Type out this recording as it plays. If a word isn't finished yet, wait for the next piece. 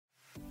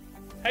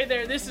Hey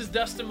there, this is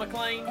Dustin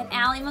McLean. And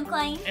Allie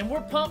McLean. And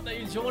we're pumped that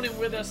you're joining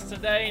with us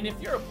today. And if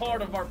you're a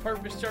part of our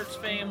Purpose Church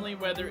family,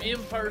 whether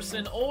in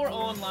person or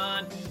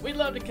online, we'd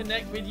love to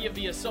connect with you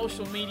via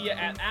social media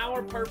at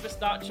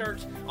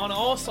ourpurpose.church on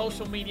all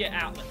social media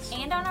outlets.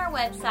 And on our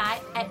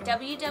website at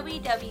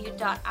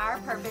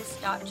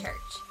www.ourpurpose.church.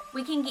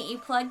 We can get you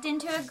plugged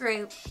into a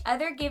group,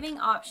 other giving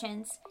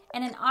options,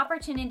 and an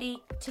opportunity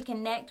to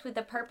connect with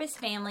the Purpose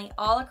family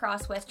all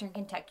across Western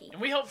Kentucky. And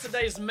we hope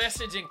today's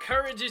message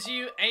encourages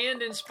you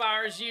and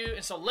inspires you.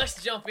 And so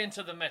let's jump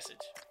into the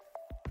message.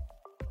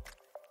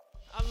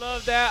 I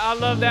love that. I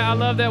love that. I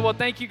love that. Well,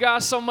 thank you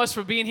guys so much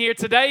for being here.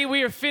 Today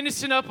we are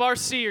finishing up our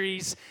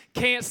series,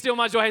 Can't Steal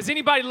My Joy. Has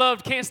anybody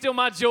loved Can't Steal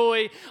My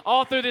Joy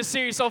all through this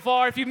series so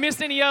far? If you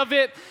missed any of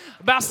it,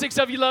 about 6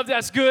 of you loved it.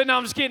 That's good. No,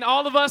 I'm just kidding.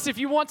 All of us, if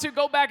you want to,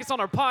 go back. It's on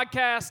our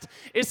podcast.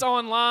 It's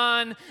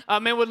online.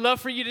 Man, would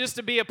love for you just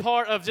to be a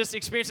part of just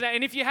experiencing that.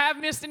 And if you have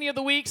missed any of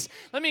the weeks,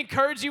 let me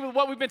encourage you with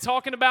what we've been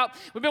talking about.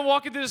 We've been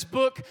walking through this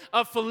book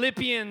of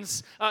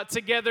Philippians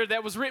together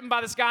that was written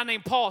by this guy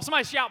named Paul.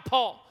 Somebody shout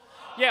Paul.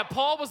 Yeah,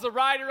 Paul was the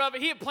writer of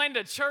it. He had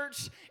planted a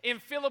church in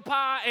Philippi,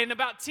 and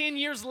about 10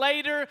 years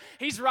later,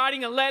 he's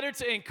writing a letter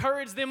to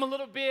encourage them a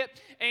little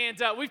bit.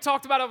 And we've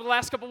talked about over the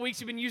last couple of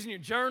weeks, you've been using your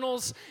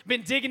journals,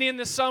 been digging in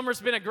this summer.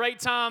 It's been a great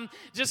time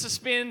just to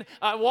spend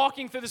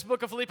walking through this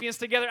book of Philippians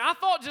together. I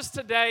thought just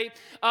today,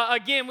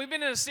 again, we've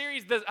been in a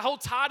series, the whole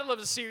title of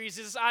the series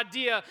is this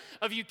idea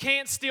of you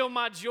can't steal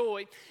my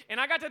joy. And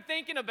I got to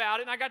thinking about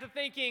it, and I got to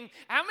thinking,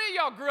 how many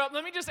of y'all grew up,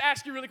 let me just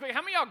ask you really quick,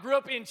 how many of y'all grew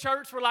up in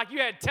church where like you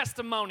had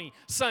testimony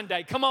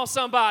Sunday? Come on,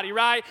 somebody,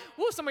 right?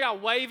 Woo, some of y'all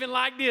waving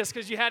like this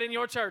because you had it in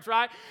your church,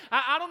 right?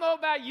 I don't know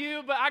about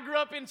you, but I grew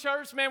up in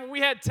church, man, where we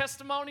had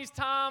testimonies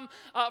time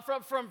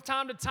from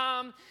time to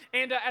time.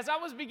 And as I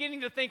was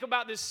beginning to think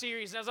about this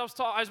series, and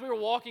as we were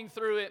walking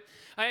through it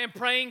and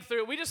praying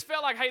through it, we just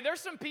felt like, hey, there's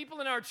some people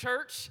in our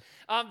church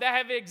that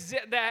have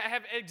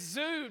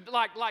exude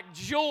like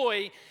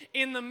joy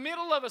in the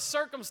middle of a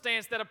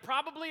circumstance that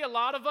probably a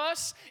lot of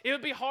us, it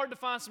would be hard to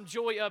find some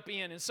joy up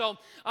in. And so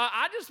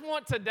I just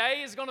want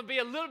today is going to be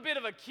a little bit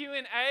of a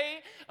Q&A,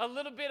 a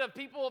little bit of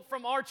people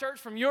from our church,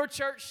 from your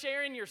church,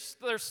 sharing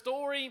their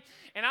story.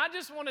 And I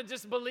just want to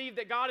just believe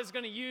that God is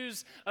going to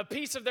use a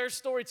piece of their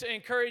story to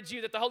encourage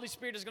you, that the Holy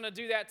Spirit is going to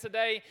do that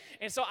today.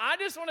 And so I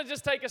just want to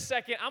just take a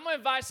second. I'm going to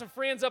invite some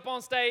friends up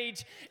on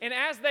stage. And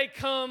as they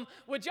come,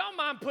 would y'all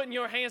mind putting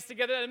your hands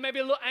together? Maybe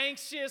a little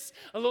anxious,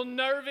 a little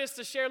nervous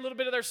to share a little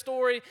bit of their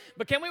story.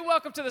 But can we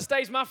welcome to the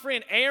stage my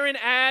friend Aaron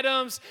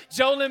Adams,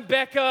 Jolyn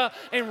Becca,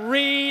 and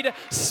Reed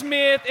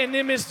Smith, and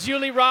then Miss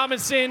Julie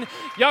Robinson.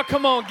 Y'all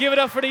come on, give it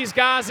up for these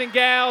guys and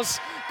gals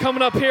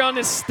coming up here on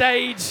this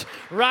stage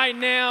right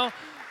now.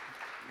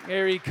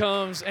 Here he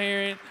comes,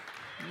 Aaron.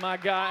 My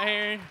guy,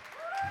 Aaron.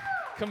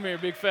 Come here,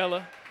 big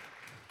fella.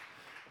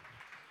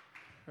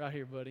 Right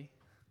here, buddy.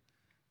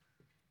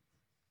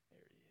 There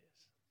he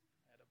is.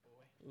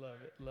 Attaboy.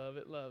 Love it, love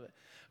it, love it.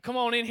 Come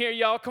on in here,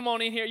 y'all. Come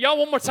on in here. Y'all,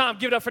 one more time,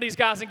 give it up for these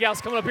guys and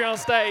gals coming up here on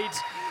stage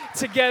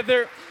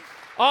together.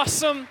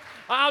 Awesome.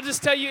 I'll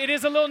just tell you, it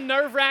is a little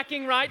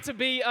nerve-wracking, right, to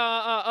be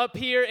up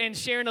here and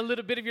sharing a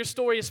little bit of your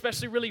story,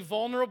 especially really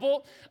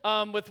vulnerable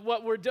with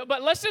what we're doing.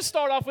 But let's just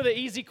start off with an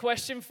easy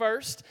question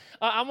first.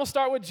 I'm going to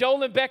start with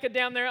Joel and Becca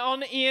down there on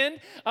the end.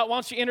 Why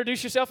don't you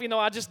introduce yourself? You know,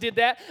 I just did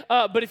that.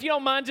 But if you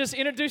don't mind just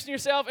introducing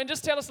yourself and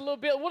just tell us a little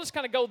bit. We'll just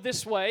kind of go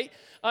this way.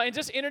 And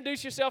just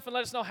introduce yourself and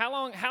let us know how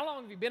long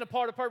have you been a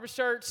part of Purpose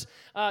Church.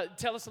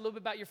 Tell us a little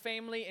bit about your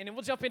family, and then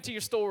we'll jump into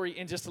your story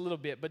in just a little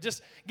bit. But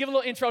just give a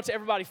little intro to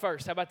everybody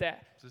first. How about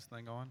that? Is this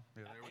thing on?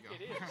 Yeah, there we go.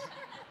 It is.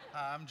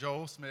 Hi, I'm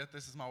Joel Smith.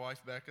 This is my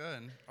wife, Becca,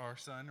 and our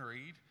son,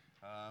 Reed.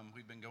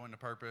 We've been going to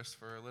Purpose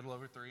for a little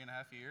over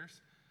 3.5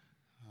 years.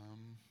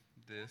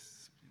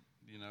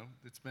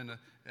 It's been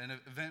an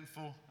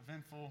eventful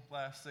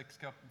last 6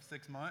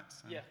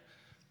 months. Yeah.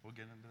 We'll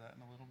get into that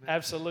in a little bit.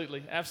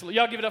 Absolutely, absolutely.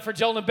 Y'all give it up for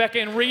Joel and Becca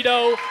and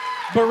Rito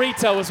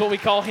Burrito is what we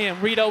call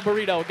him. Rito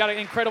Burrito. Got an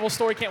incredible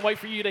story. Can't wait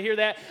for you to hear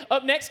that.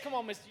 Up next, come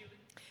on, Miss Julie.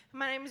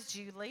 My name is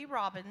Julie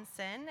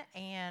Robinson,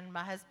 and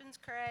my husband's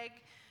Craig.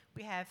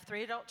 We have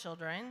 3 adult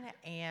children,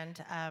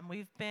 and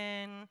we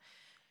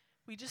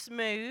just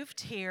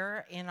moved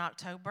here in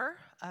October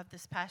of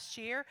this past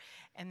year,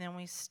 and then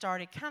we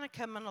started kind of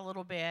coming a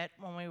little bit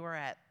when we were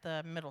at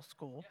the middle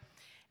school.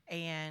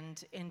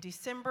 And in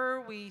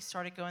December, we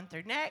started going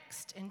through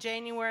Next. In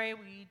January,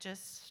 we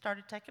just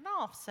started taking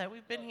off. So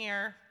we've been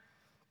here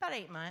about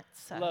 8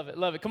 months. So. Love it,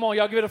 love it. Come on,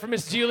 y'all give it up for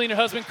Miss Julie and her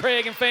husband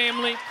Craig and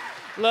family.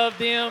 Love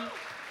them.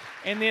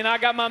 And then I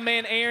got my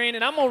man Aaron,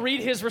 and I'm going to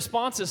read his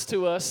responses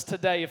to us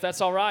today, if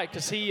that's all right,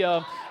 because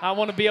I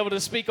want to be able to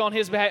speak on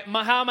his behalf.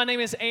 Hi, my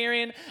name is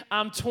Aaron.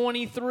 I'm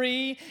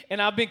 23,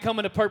 and I've been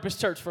coming to Purpose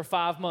Church for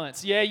 5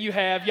 months. Yeah, you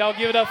have. Y'all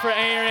give it up for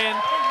Aaron,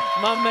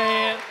 my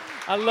man.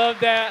 I love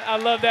that. I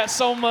love that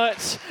so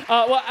much.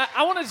 Well,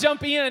 I want to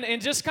jump in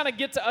and just kind of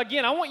get to,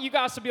 again, I want you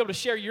guys to be able to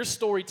share your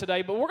story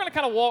today, but we're going to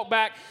kind of walk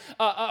back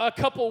a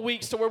couple of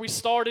weeks to where we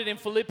started in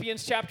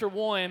Philippians chapter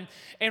 1.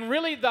 And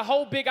really the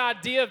whole big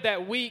idea of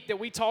that week that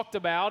we talked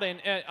about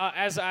and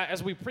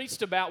as we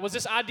preached about was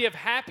this idea of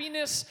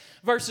happiness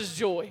versus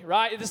joy,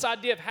 right? This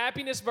idea of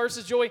happiness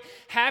versus joy.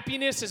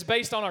 Happiness is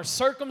based on our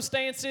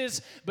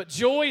circumstances, but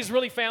joy is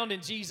really found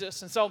in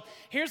Jesus. And so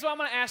here's what I'm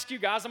going to ask you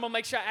guys. I'm going to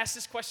make sure I ask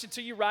this question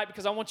to you right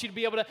because I want you to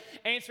be able to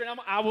answer it.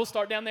 I will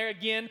start down there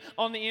again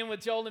on the end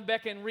with Joel and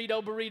Becca and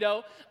Rito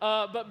Burrito.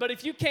 But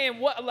if you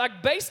can,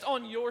 based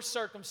on your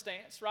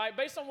circumstance, right?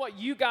 Based on what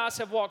you guys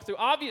have walked through.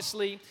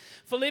 Obviously,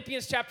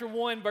 Philippians chapter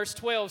 1, verse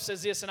 12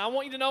 says this, and I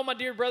want you to know, my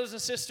dear brothers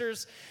and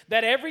sisters,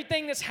 that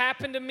everything that's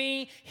happened to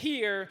me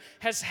here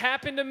has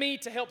happened to me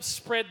to help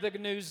spread the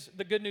good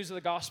news of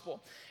the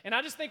gospel. And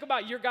I just think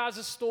about your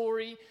guys'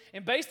 story,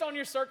 and based on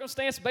your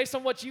circumstance, based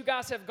on what you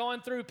guys have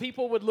gone through,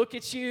 people would look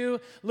at you,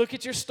 look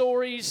at your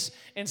stories,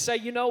 and say,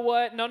 you know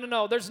what?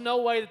 No, there's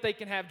no way that they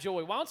can have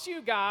joy. Why don't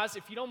you guys,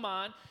 if you don't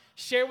mind,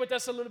 share with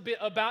us a little bit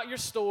about your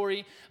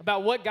story,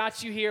 about what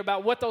got you here,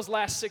 about what those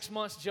last 6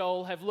 months,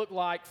 Joel, have looked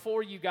like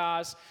for you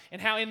guys,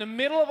 and how in the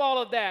middle of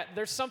all of that,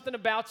 there's something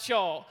about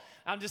y'all.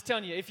 I'm just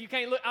telling you, if you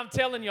can't look, I'm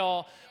telling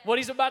y'all, what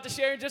he's about to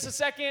share in just a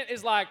second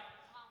is like,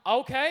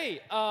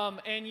 okay,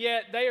 and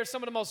yet they are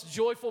some of the most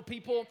joyful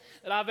people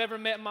that I've ever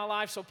met in my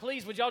life. So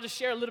please, would y'all just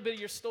share a little bit of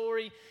your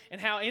story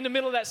and how in the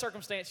middle of that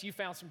circumstance you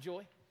found some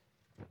joy?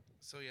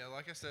 So yeah,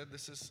 like I said,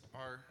 this is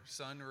our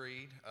son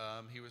Reed.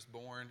 He was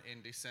born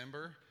in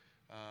December.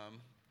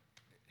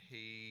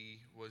 He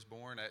was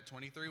born at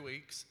 23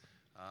 weeks,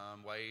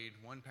 weighed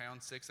 1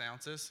 pound 6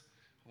 ounces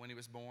when he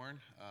was born.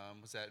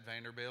 Was at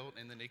Vanderbilt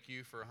in the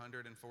NICU for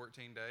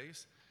 114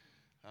 days.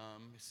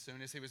 As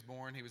soon as he was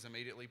born, he was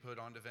immediately put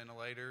onto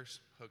ventilators,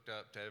 hooked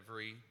up to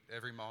every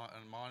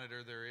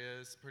monitor there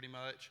is, pretty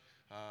much,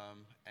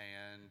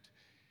 and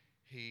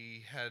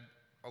he had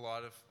a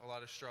lot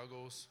of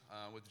struggles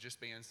with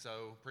just being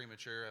so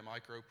premature, a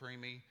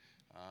micro-preemie.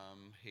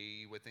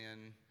 He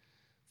within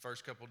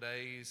first couple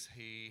days,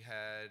 he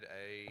had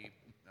a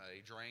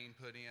drain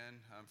put in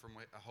from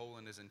a hole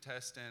in his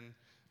intestine.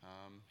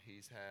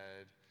 He's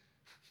had,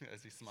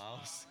 as he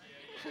smiles.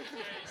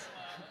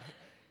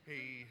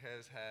 He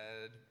has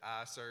had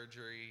eye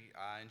surgery,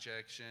 eye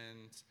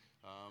injections,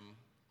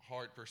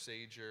 heart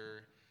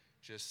procedure,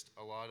 just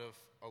a lot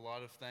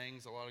of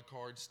things, a lot of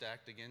cards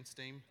stacked against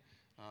him,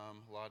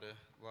 a lot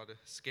of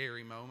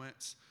scary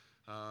moments.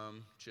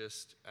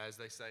 Just as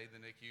they say, the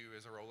NICU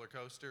is a roller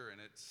coaster,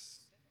 and it's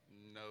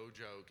no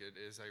joke. It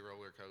is a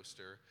roller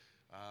coaster,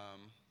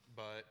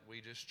 but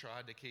we just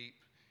tried to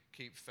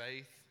keep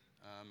faith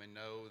and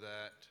know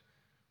that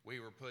we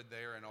were put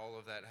there, and all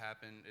of that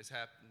happened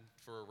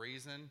for a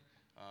reason.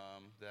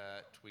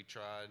 That we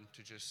tried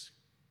to just,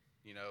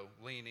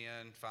 lean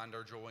in, find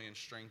our joy and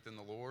strength in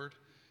the Lord,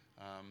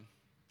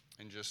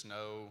 and just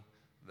know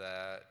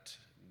that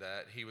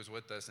He was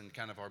with us and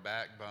kind of our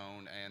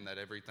backbone, and that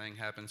everything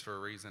happens for a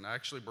reason. I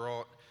actually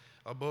brought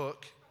a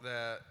book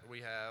that we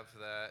have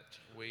that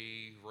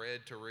we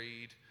read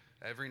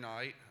every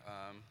night.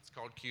 It's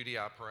called Cutie,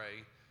 I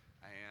Pray,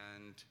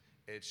 and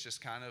it's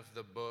just kind of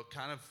the book,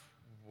 kind of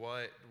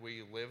what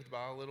we lived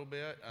by a little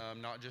bit,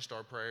 not just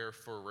our prayer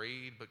for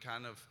Reed, but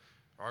kind of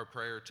our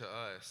prayer to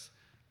us,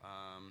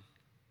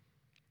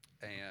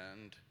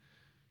 and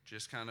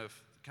just kind of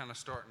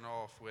starting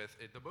off with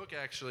it. The book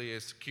actually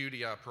is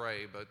Cutie, I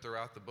Pray, but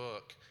throughout the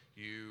book,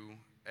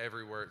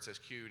 everywhere it says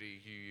Cutie,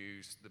 you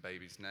use the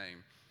baby's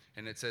name.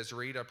 And it says,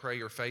 Reed, I pray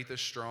your faith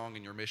is strong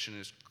and your mission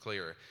is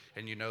clear,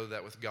 and you know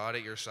that with God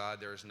at your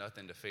side, there is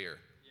nothing to fear.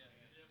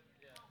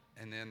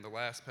 Yeah. And then the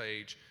last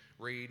page,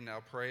 Read, now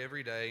pray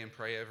every day and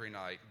pray every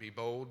night. Be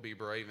bold, be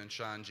brave, and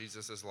shine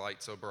Jesus'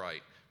 light so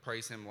bright.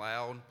 Praise Him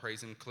loud,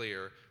 praise Him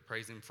clear,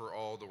 praise Him for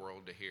all the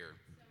world to hear.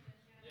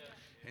 Yeah.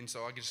 And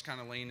so I just kind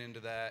of lean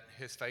into that.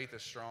 His faith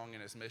is strong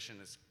and His mission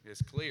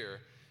is clear.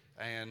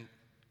 And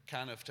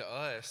kind of to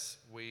us,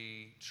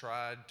 we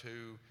tried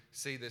to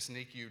see this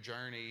NICU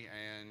journey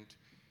and,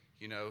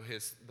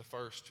 the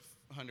first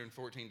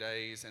 114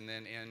 days and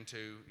then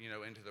into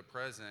the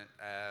present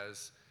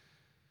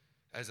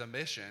as a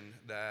mission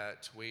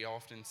that we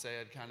often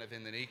said kind of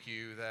in the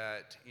NICU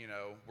that,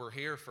 we're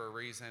here for a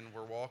reason,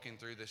 we're walking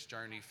through this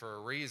journey for a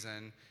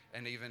reason,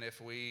 and even if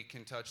we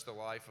can touch the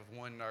life of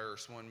one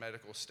nurse, one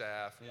medical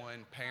staff,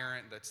 one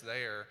parent that's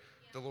there,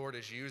 the Lord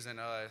is using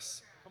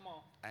us. Come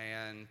on.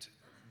 And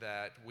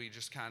that we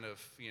just kind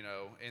of,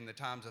 in the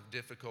times of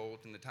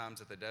difficult and the times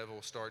that the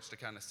devil starts to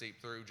kind of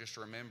seep through, just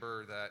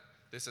remember that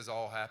this is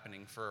all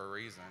happening for a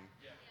reason,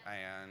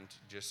 and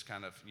just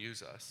kind of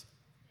use us.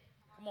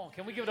 Come on,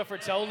 can we give it up for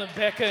Joel and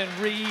Becca and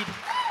Reed?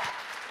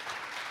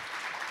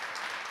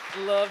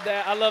 Love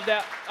that. I love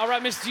that. All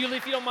right, Miss Julie,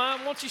 if you don't mind,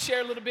 why don't you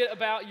share a little bit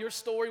about your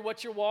story,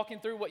 what you're walking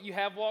through, what you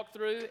have walked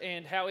through,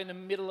 and how in the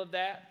middle of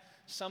that,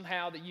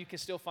 somehow that you can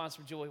still find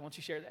some joy. Why don't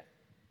you share that?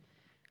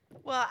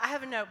 Well, I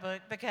have a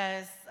notebook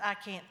because I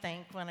can't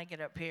think when I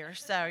get up here.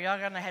 So y'all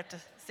going to have to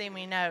see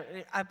me note.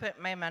 I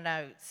made my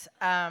notes.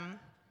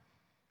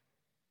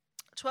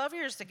 12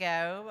 years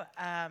ago,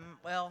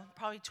 well,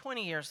 probably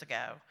 20 years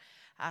ago,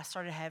 I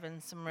started having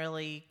some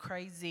really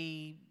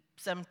crazy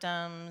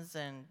symptoms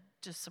and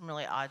just some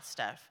really odd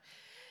stuff.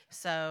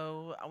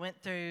 So I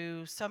went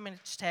through so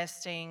much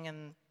testing,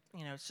 and,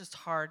 you know, it's just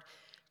hard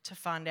to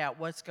find out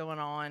what's going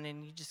on,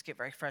 and you just get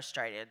very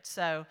frustrated.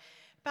 So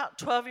about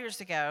 12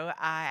 years ago,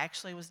 I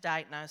actually was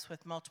diagnosed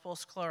with multiple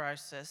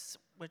sclerosis,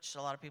 which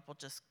a lot of people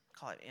just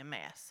call it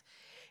MS.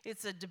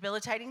 It's a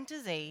debilitating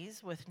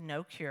disease with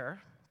no cure,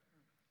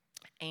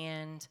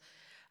 and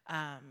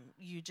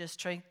you just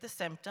treat the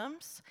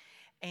symptoms,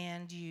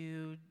 and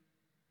you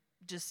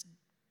just,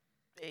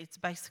 it's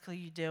basically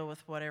you deal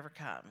with whatever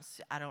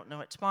comes. I don't know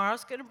what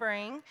tomorrow's going to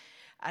bring.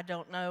 I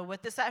don't know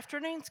what this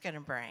afternoon's going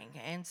to bring.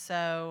 And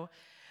so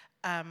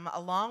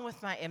along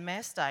with my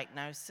MS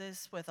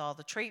diagnosis, with all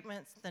the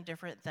treatments and the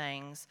different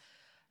things,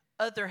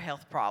 other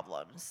health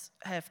problems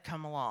have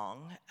come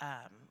along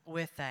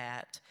with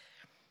that.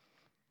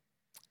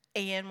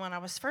 And when I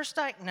was first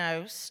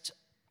diagnosed,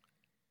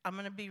 I'm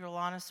going to be real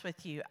honest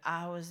with you,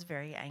 I was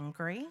very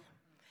angry.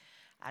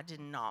 I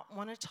did not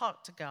want to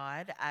talk to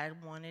God. I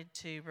wanted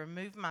to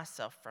remove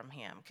myself from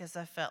him because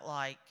I felt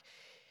like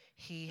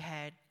he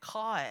had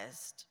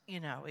caused,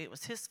 you know, it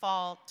was his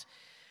fault.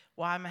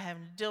 Why am I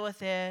having to deal with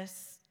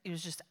this? It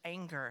was just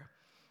anger.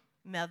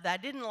 Now,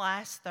 that didn't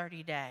last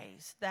 30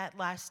 days. That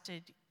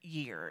lasted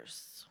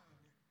years.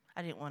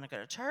 I didn't want to go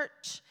to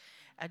church.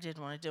 I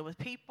didn't want to deal with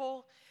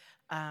people.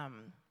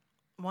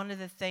 One of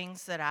the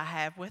things that I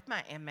have with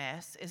my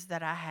MS is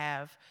that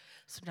I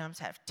sometimes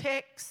have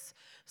tics.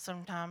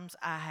 Sometimes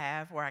I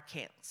have where I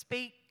can't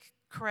speak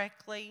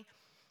correctly.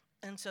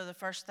 And so the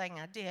first thing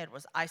I did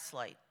was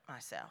isolate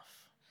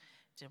myself.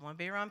 Didn't want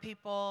to be around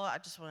people. I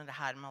just wanted to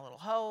hide in my little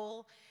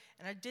hole.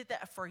 And I did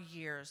that for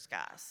years,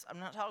 guys. I'm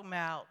not talking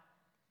about,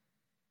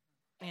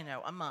 you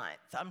know, a month.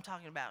 I'm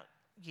talking about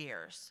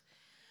years.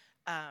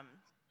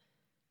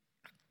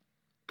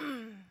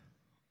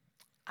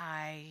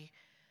 I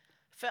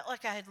felt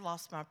like I had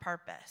lost my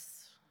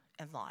purpose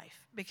in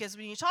life. Because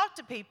when you talk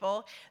to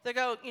people, they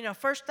go, you know,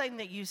 first thing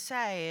that you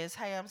say is,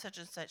 hey, I'm such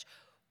and such.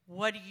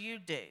 What do you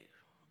do?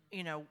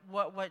 You know,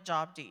 what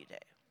job do you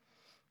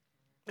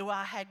do? Well,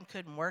 I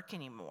couldn't work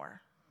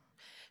anymore.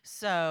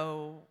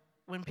 So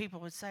when people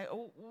would say,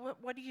 oh,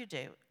 what do you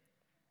do?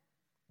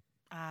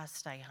 I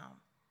stay home.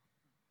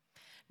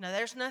 Now,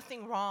 there's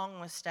nothing wrong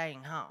with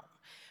staying home.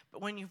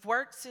 But when you've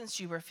worked since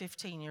you were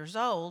 15 years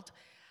old,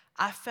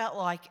 I felt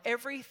like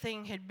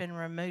everything had been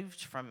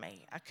removed from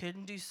me. I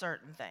couldn't do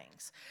certain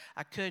things.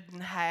 I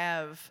couldn't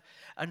have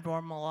a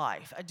normal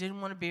life. I didn't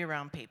want to be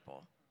around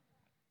people.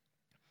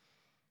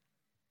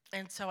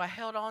 And so I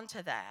held on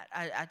to that.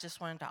 I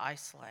just wanted to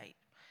isolate.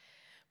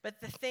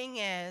 But the thing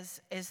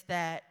is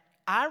that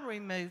I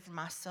removed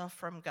myself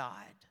from God,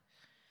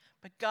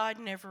 but God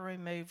never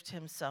removed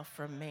himself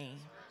from me.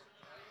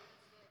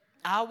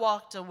 I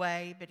walked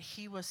away, but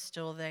he was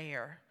still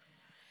there.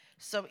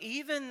 So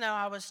even though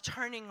I was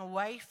turning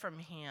away from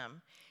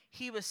him,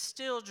 he was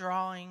still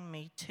drawing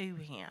me to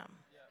him.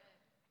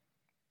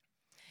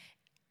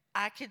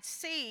 I could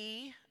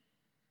see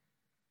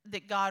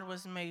that God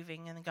was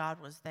moving and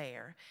God was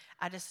there.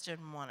 I just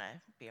didn't want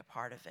to be a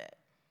part of it.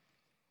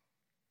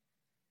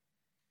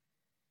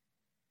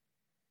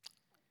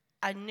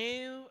 I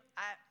knew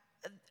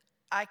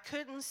I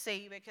couldn't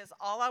see because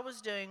all I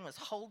was doing was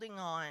holding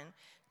on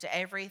to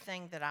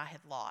everything that I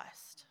had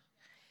lost.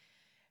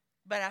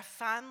 But I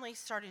finally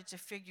started to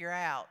figure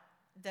out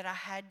that I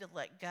had to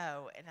let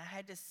go and I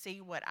had to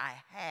see what I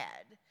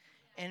had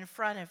in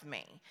front of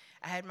me.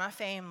 I had my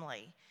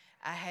family.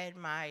 I had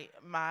my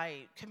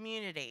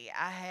community.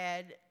 I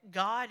had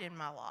God in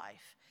my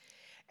life.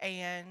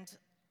 And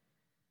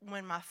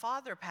when my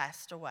father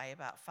passed away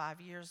about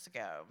 5 years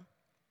ago,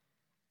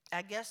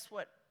 I guess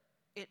what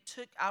it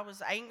took, I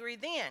was angry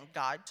then.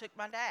 God took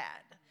my dad.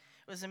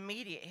 It was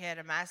immediate. He had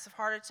a massive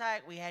heart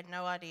attack. We had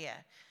no idea.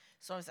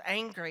 So I was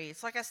angry.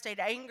 It's like I stayed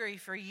angry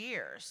for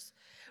years.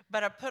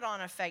 But I put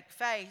on a fake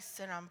face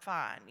and I'm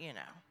fine, you know.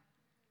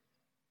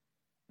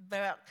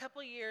 About a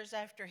couple of years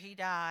after he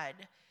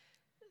died,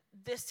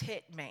 this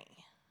hit me.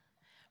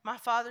 My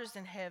father's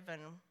in heaven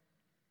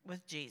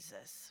with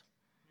Jesus.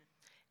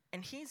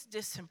 And he's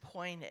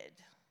disappointed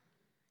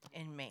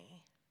in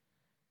me.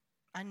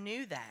 I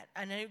knew that.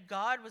 I knew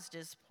God was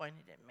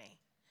disappointed in me.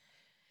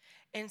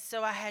 And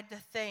so I had to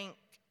think,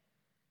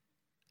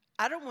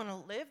 I don't want to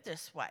live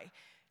this way.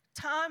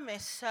 Time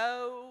is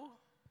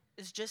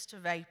just a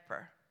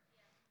vapor.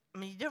 I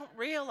mean, you don't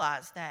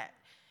realize that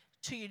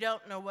till you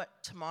don't know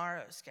what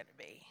tomorrow is going to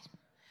be.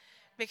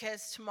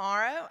 Because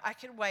tomorrow I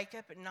could wake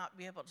up and not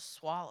be able to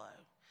swallow.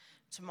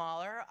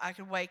 Tomorrow I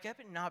could wake up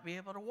and not be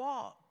able to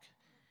walk.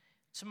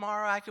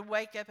 Tomorrow I could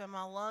wake up and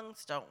my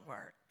lungs don't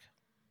work.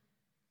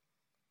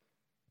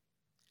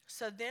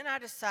 So then I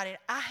decided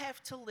I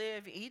have to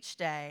live each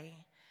day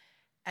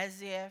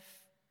as if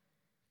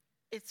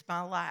it's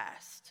my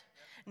last.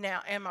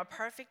 Now, am I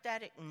perfect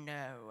at it?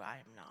 No, I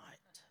am not.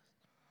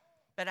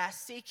 But I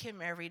seek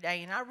him every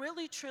day, and I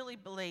really, truly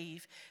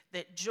believe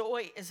that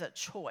joy is a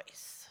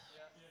choice.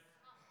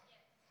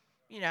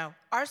 You know,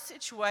 our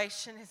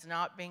situation has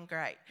not been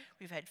great.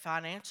 We've had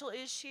financial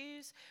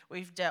issues.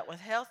 We've dealt with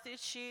health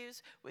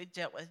issues. We've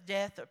dealt with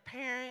death of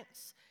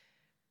parents.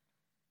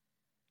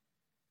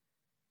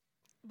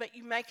 But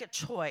you make a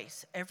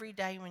choice every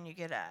day when you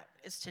get up.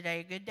 Is today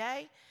a good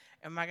day?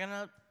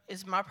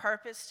 Is my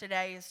purpose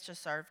today is to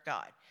serve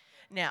God?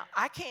 Now,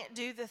 I can't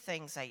do the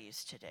things I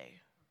used to do,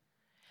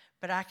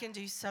 but I can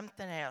do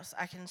something else.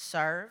 I can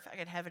serve. I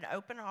can have an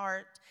open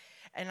heart,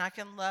 and I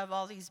can love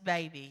all these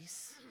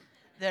babies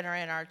that are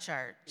in our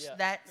church. Yeah.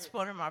 That's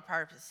one of my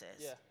purposes.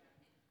 Yeah.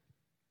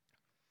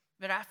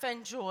 But I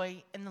find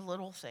joy in the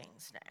little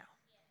things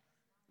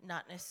now,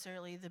 not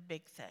necessarily the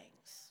big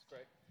things.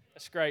 Great.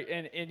 That's great.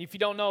 And if you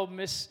don't know,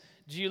 Miss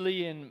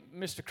Julie and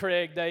Mr.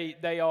 Craig,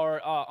 they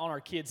are on our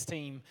kids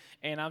team,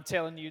 and I'm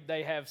telling you,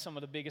 they have some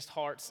of the biggest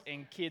hearts,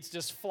 and kids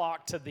just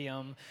flock to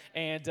them.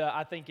 And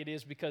I think it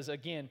is because,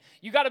 again,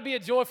 you got to be a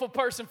joyful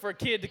person for a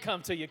kid to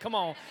come to you. Come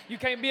on, you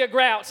can't be a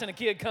grouch and a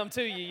kid come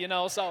to you, you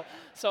know. So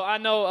I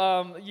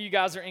know you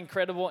guys are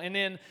incredible. And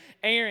then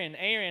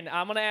Aaron,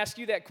 I'm going to ask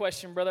you that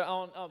question, brother,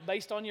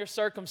 based on your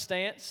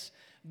circumstance,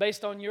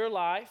 based on your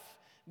life.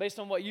 Based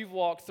on what you've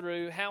walked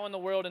through, how in the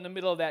world in the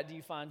middle of that do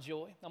you find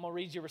joy? I'm going to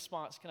read your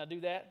response. Can I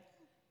do that?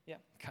 Yeah,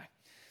 okay.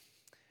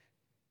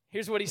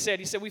 Here's what he said.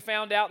 He said, we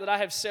found out that I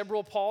have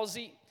cerebral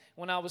palsy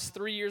when I was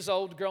 3 years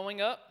old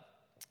growing up.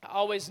 I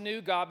always knew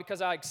God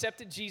because I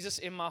accepted Jesus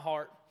in my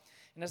heart.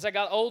 And as I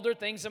got older,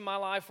 things in my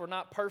life were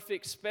not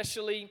perfect,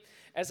 especially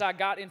as I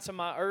got into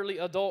my early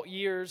adult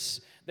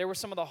years. They were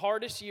some of the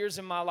hardest years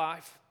in my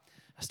life.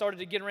 I started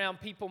to get around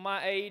people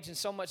my age, and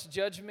so much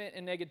judgment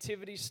and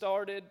negativity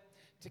started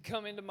to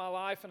come into my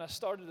life, and I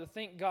started to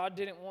think God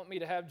didn't want me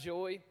to have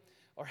joy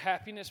or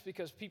happiness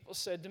because people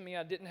said to me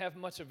I didn't have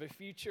much of a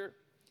future.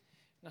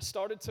 And I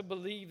started to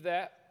believe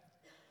that.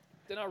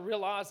 Then I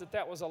realized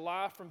that was a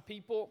lie from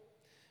people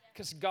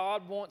because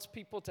God wants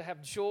people to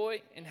have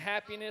joy and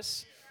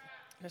happiness.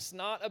 And it's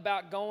not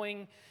about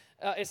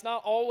it's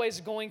not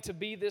always going to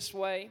be this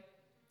way.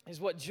 Is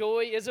what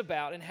joy is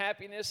about, and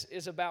happiness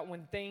is about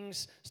when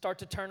things start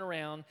to turn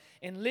around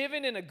and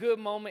living in a good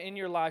moment in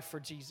your life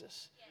for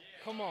Jesus.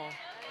 Come on,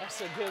 that's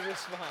a good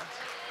response.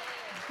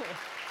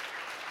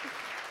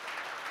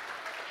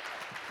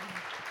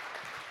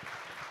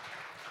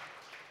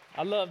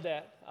 I love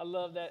that.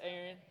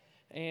 Aaron.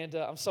 And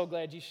I'm so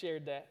glad you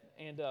shared that.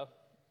 And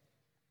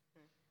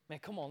man,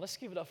 come on, let's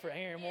give it up for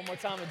Aaron one more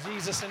time with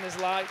Jesus in his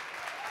life.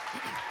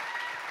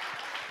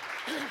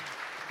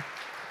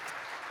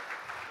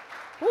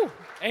 Whew.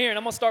 Aaron,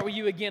 I'm going to start with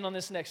you again on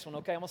this next one,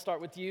 okay? I'm going to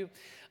start with you.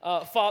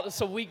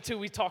 So week 2,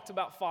 we talked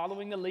about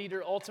following the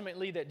leader,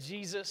 ultimately that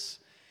Jesus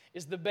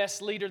is the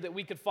best leader that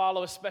we could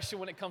follow, especially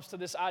when it comes to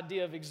this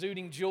idea of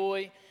exuding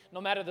joy,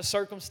 no matter the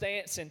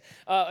circumstance. And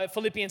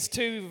Philippians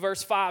 2,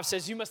 verse 5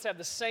 says, you must have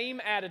the same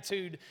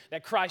attitude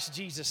that Christ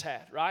Jesus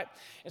had, right?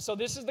 And so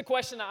this is the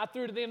question I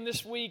threw to them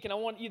this week, and I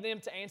want them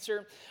to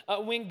answer.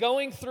 When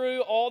going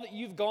through all that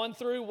you've gone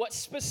through, what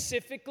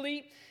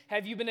specifically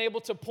have you been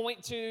able to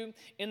point to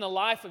in the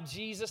life of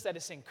Jesus that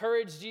has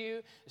encouraged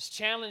you, has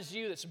challenged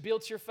you, that's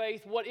built your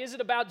faith? What is it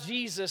about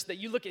Jesus that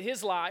you look at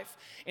his life,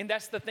 and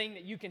that's the thing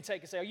that you can take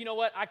and say, oh, you know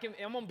what, I'm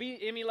going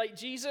to emulate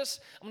Jesus,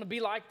 I'm going to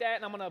be like that,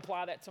 and I'm going to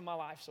apply that to my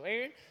life. So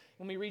Aaron,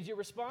 let me read your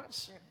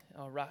response.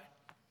 All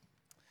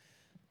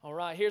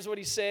right, here's what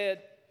he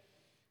said.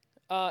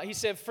 He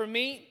said, for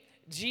me,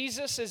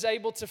 Jesus is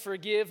able to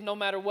forgive no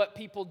matter what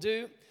people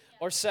do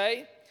or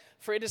say.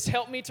 For it has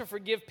helped me to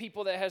forgive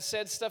people that have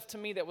said stuff to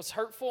me that was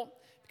hurtful,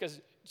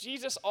 because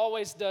Jesus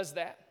always does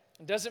that.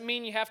 It doesn't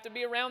mean you have to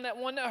be around that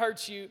one that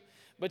hurts you,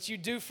 but you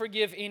do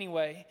forgive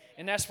anyway,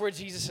 and that's where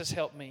Jesus has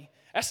helped me.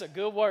 That's a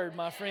good word,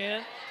 my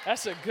friend.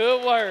 That's a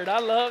good word. I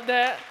love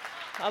that.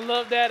 I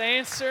love that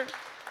answer.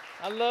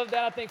 I love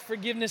that. I think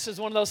forgiveness is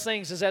one of those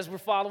things, as we're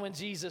following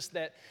Jesus,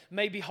 that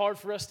may be hard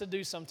for us to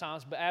do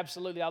sometimes, but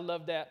absolutely, I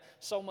love that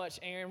so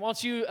much, Aaron. Why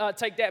don't you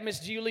take that, Miss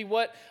Julie?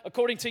 What,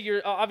 according to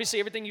your, obviously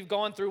everything you've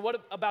gone through,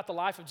 what about the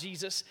life of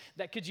Jesus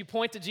that could you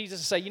point to Jesus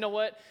and say, you know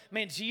what,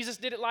 man, Jesus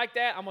did it like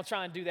that, I'm going to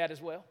try and do that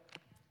as well?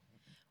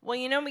 Well,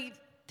 you know, we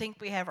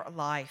think we have our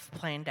life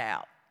planned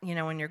out. You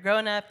know, when you're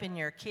growing up and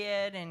you're a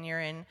kid and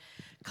you're in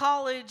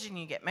college and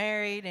you get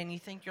married and you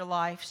think your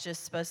life's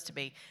just supposed to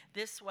be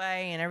this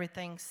way and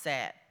everything's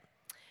set.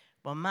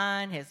 Well,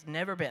 mine has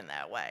never been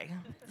that way.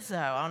 So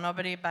I don't know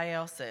about anybody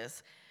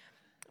else's.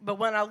 But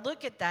when I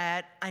look at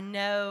that,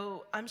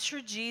 I'm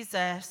sure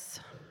Jesus,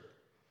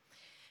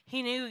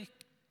 he knew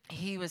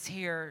he was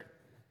here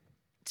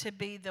to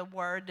be the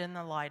word and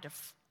the light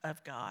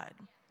of God.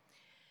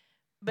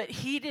 But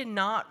he did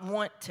not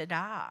want to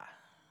die.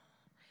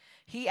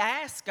 He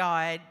asked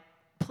God,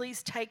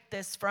 please take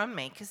this from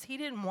me, because he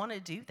didn't want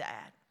to do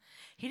that.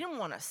 He didn't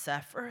want to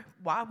suffer.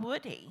 Why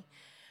would he?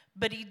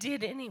 But he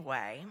did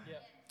anyway.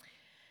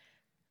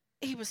 Yeah.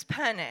 he was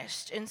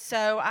punished. And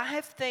so I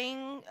have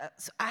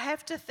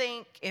to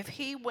think, if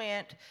he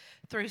went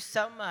through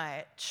so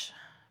much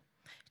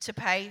to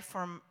pay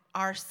for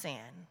our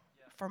sin,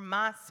 for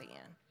my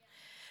sin,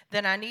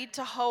 then I need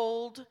to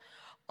hold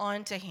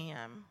on to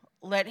him.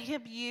 Let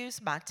him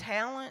use my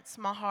talents,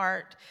 my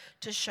heart,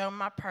 to show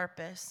my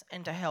purpose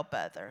and to help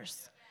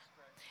others.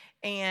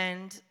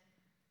 And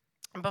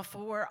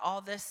before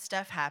all this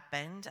stuff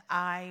happened,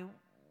 I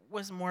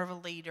was more of a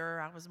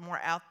leader. I was more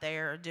out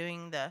there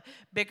doing the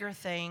bigger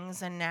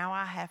things, and now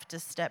I have to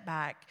step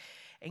back.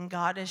 And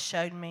God has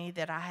showed me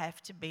that I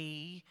have to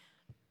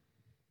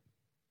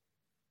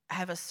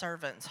have a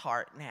servant's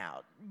heart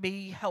now,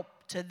 be help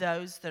to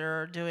those that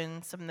are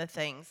doing some of the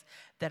things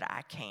that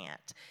I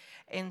can't.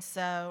 And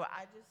so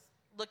I just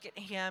look at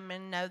him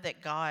and know that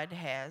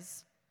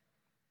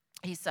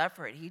he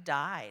suffered, he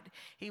died,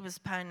 he was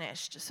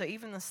punished. So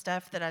even the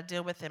stuff that I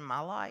deal with in my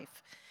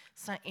life,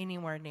 it's not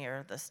anywhere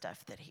near the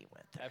stuff that he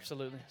went through.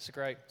 Absolutely. It's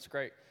great. It's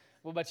great.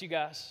 What about you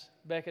guys?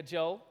 Becca,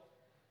 Joel?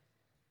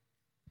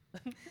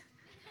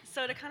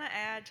 So to kind of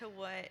add to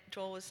what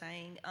Joel was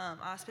saying,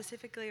 I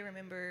specifically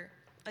remember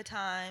a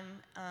time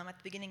at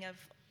the beginning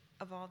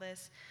of all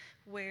this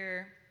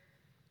where,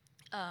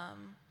 I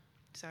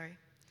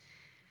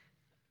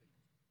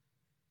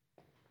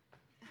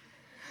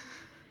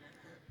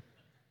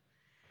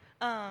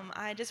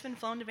had just been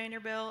flown to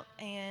Vanderbilt,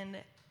 and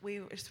it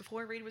was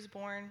before Reed was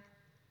born,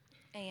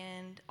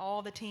 and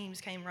all the teams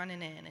came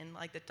running in, and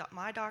like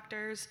my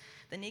doctors,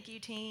 the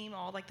NICU team,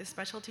 all like the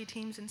specialty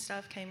teams and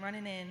stuff came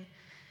running in,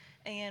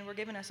 and were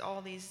giving us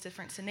all these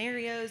different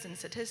scenarios and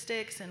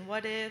statistics and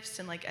what ifs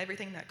and like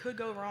everything that could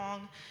go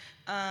wrong,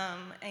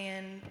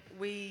 and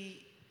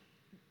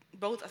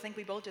I think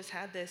we both just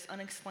had this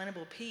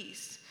unexplainable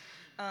peace,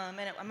 and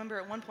I remember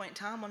at one point in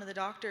time, one of the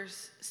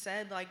doctors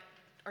said, like,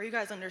 "Are you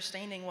guys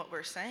understanding what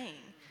we're saying?"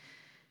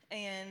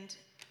 And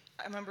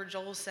I remember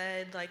Joel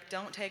said, like,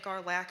 don't take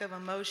our lack of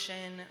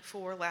emotion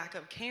for lack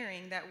of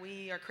caring, that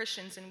we are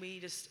Christians and we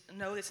just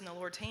know this in the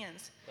Lord's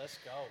hands. Let's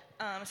go.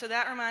 So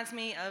that reminds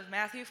me of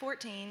Matthew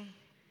 14,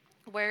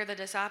 where the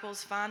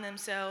disciples find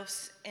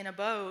themselves in a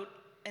boat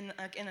in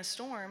a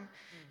storm,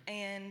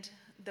 and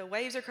the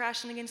waves are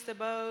crashing against the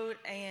boat,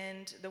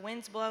 and the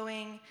wind's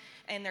blowing,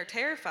 and they're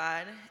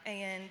terrified,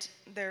 and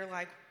they're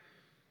like,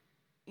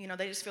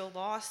 they just feel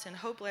lost and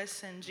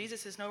hopeless, and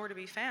Jesus is nowhere to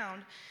be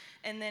found.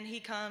 And then he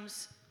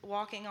comes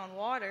walking on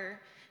water,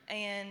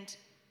 and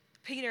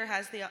Peter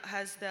has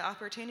the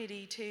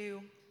opportunity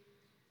to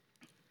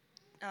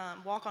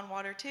walk on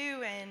water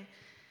too, and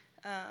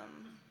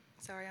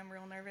sorry, I'm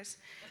real nervous.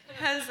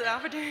 Has the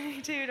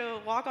opportunity to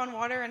walk on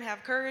water and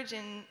have courage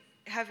and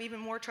have even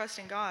more trust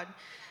in God.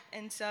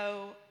 And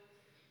so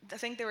I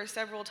think there were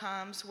several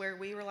times where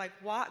we were like,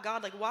 why,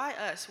 God, like, why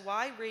us?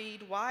 Why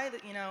Reed? Why,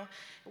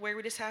 where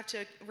we just have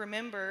to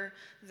remember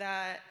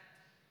that,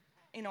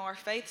 our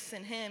faith's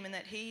in him and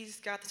that he's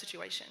got the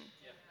situation.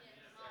 Yeah.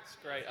 That's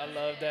great. I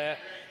love that.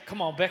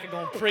 Come on, Becca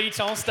gonna preach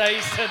on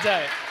stage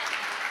today.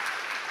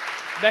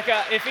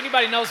 Becca, if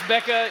anybody knows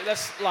Becca,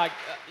 that's like,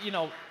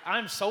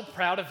 I'm so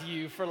proud of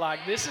you for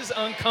this is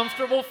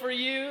uncomfortable for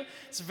you.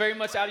 It's very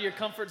much out of your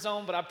comfort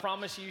zone, but I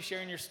promise you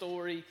sharing your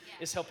story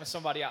is helping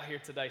somebody out here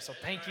today. So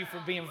thank you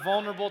for being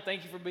vulnerable.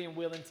 Thank you for being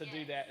willing to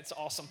do that. It's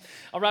awesome.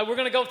 All right, we're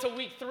going to go to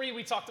week 3.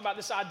 We talked about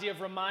this idea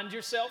of remind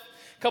yourself.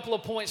 A couple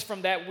of points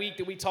from that week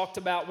that we talked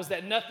about was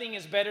that nothing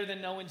is better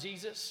than knowing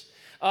Jesus.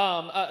 We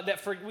got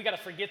to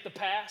forget the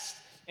past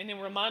and then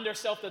remind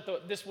ourselves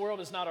that this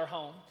world is not our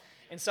home.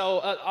 And so,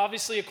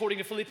 obviously, according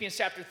to Philippians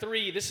chapter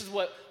 3, this is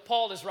what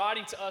Paul is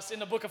writing to us in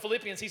the book of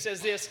Philippians. He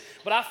says this,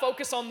 but I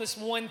focus on this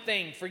one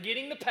thing,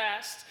 forgetting the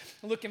past,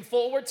 looking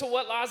forward to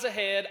what lies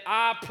ahead,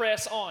 I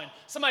press on.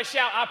 Somebody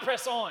shout, I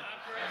press on.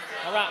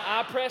 All right,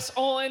 I press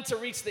on to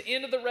reach the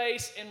end of the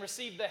race and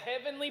receive the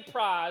heavenly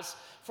prize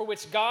for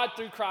which God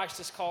through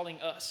Christ is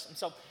calling us. And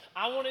so,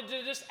 I wanted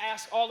to just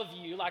ask all of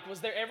you, was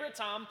there ever a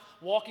time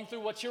walking through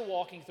what you're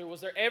walking through? Was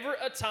there ever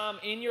a time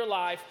in your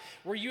life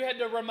where you had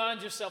to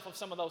remind yourself of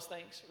some of those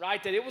things,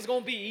 right? That it was going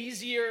to be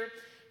easier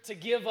to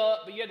give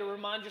up, but you had to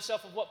remind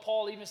yourself of what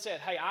Paul even said.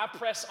 Hey, I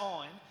press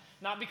on,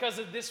 not because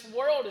of this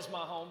world is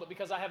my home, but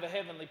because I have a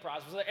heavenly prize.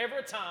 Was there ever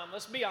a time,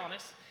 let's be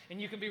honest, and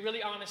you can be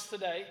really honest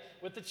today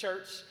with the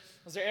church,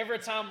 was there ever a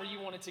time where you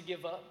wanted to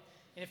give up?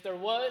 And if there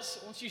was,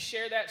 once you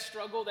share that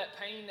struggle, that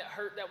pain, that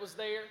hurt that was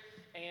there,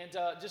 and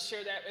just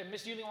share that. And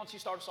Miss Julie, why don't you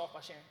start us off by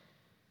sharing?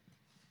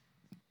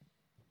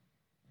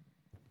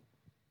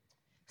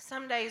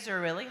 Some days are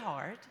really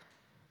hard,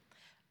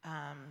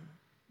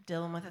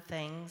 dealing with the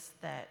things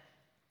that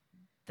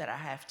I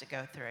have to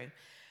go through.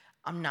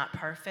 I'm not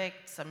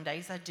perfect. Some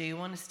days I do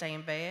want to stay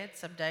in bed.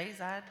 Some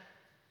days I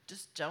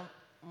just don't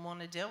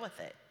want to deal with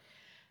it.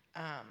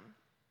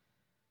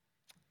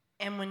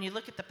 And when you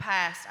look at the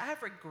past, I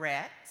have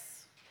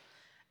regrets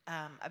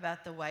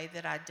about the way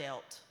that I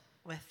dealt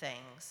with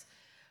things.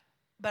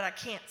 But I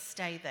can't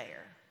stay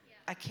there. Yeah.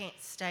 I can't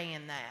stay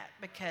in that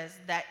because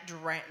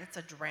it's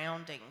a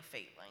drowning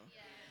feeling.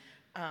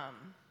 Yeah.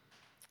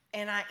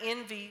 And I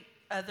envy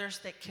others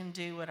that can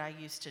do what I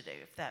used to do,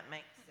 if that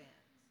makes sense.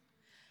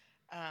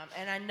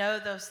 And I know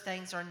those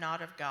things are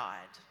not of God.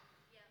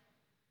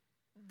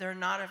 They're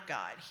not of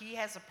God. He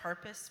has a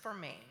purpose for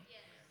me.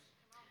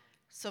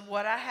 So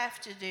what I have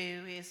to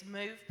do is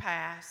move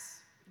past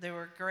the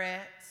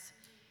regrets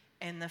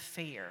and the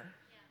fear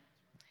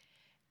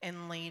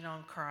and lean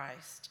on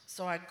Christ.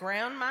 So I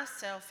ground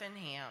myself in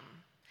Him,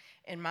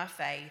 in my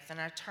faith,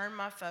 and I turn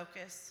my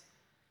focus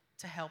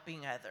to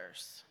helping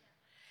others.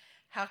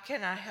 How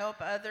can I help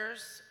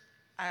others?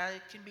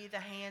 I can be the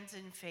hands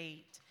and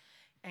feet,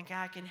 and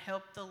I can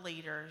help the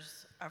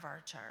leaders of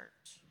our church.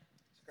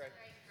 That's great.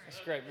 That's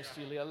great, Miss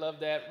Julie. I love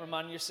that.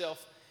 Reminding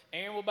yourself.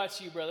 Aaron, what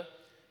about you, brother?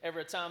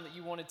 Ever a time that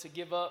you wanted to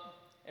give up?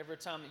 Ever a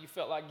time that you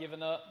felt like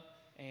giving up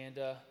and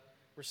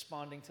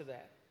responding to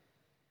that?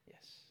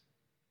 Yes.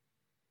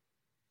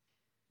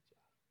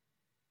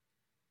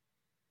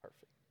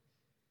 Perfect.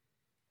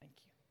 Thank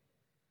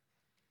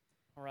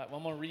you. All right, well,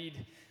 I'm going to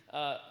read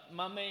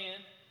my man,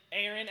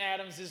 Aaron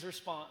Adams'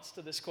 response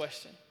to this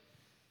question.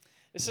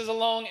 This is a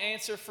long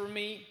answer for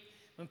me.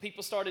 When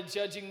people started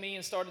judging me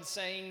and started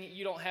saying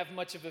you don't have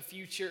much of a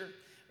future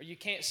or you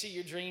can't see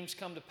your dreams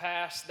come to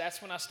pass,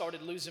 that's when I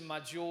started losing my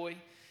joy.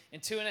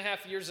 And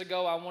 2.5 years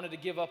ago, I wanted to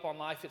give up on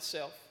life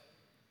itself.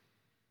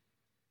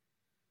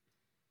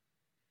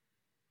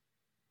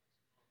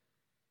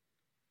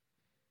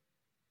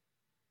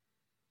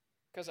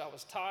 Because I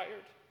was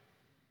tired.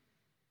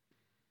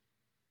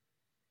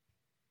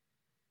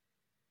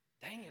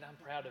 Dang it, I'm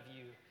proud of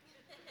you.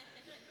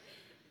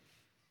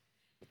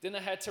 But then I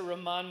had to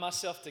remind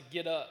myself to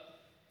get up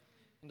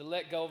and to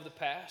let go of the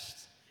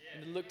past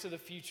and to look to the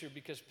future,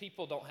 because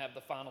people don't have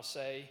the final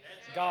say.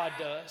 God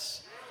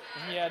does.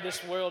 And yeah,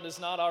 this world is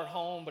not our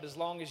home, but as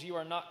long as you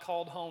are not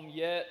called home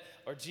yet,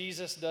 or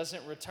Jesus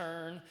doesn't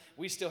return,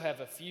 we still have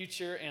a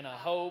future and a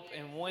hope,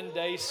 and one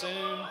day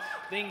soon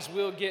things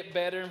will get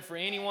better. And for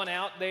anyone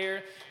out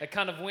there that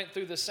kind of went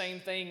through the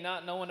same thing,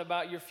 not knowing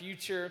about your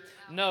future,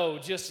 no,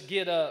 just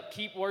get up,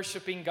 keep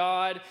worshiping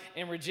God,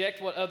 and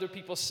reject what other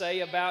people say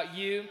about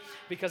you,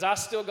 because I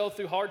still go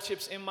through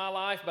hardships in my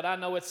life, but I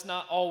know it's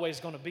not always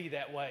going to be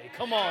that way.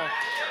 Come on.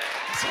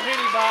 Is there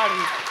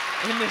anybody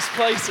in this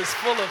place is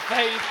full of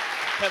faith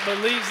that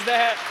believes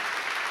that?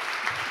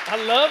 I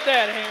love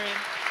that, Aaron.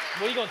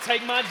 Well, you're going to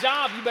take my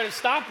job. You better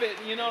stop it.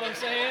 You know what I'm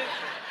saying?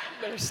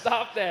 You better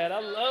stop that. I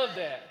love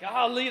that.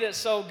 Golly, that's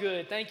so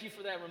good. Thank you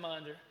for that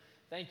reminder.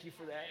 Thank you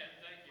for that. Yeah,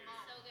 thank you.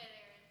 So good,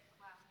 Aaron.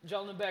 Wow.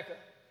 Joel and Becca,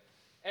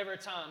 every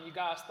time you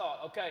guys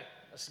thought, okay,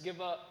 let's give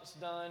up. It's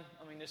done.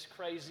 I mean, it's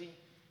crazy.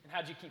 And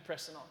how'd you keep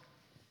pressing on?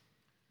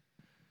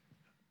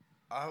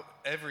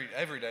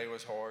 Every day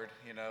was hard,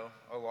 you know.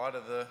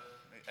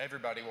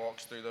 Everybody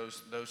walks through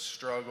those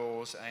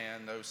struggles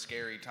and those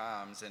scary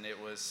times, and it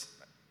was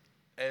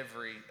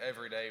every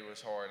day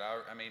was hard.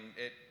 I mean,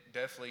 it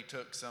definitely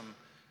took some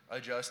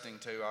adjusting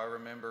to. I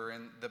remember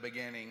in the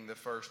beginning, the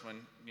first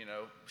one, you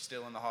know,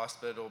 still in the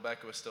hospital.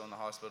 Becca was still in the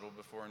hospital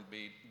before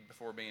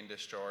being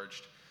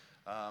discharged.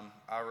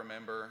 I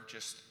remember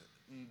just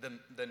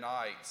the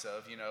nights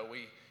of, you know,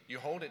 you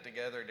hold it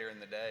together during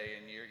the day,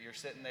 and you're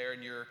sitting there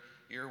and you're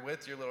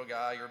with your little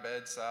guy, your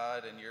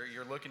bedside, and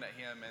you're looking at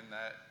him in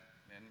that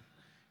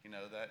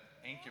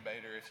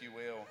incubator, if you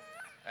will,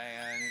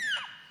 and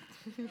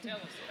Tell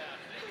us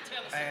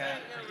about it.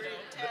 and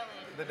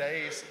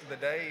the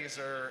days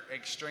are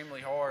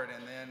extremely hard,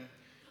 and then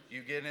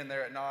you get in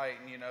there at night,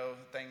 and you know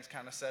things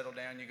kind of settle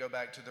down. You go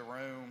back to the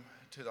room,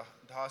 to the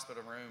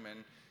hospital room,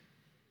 and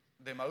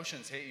the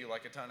emotions hit you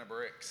like a ton of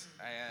bricks,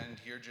 and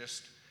you're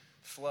just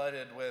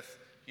flooded with,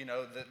 you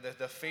know,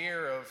 the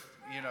fear of,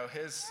 you know,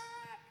 his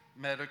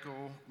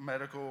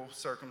medical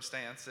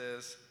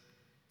circumstances,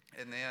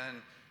 and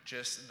then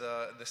just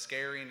the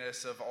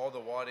scariness of all the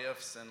what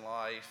ifs in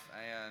life,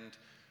 and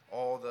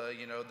all the,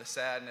 you know, the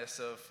sadness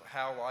of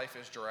how life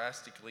is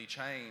drastically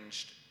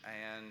changed.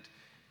 And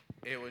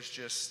it was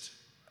just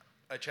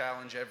a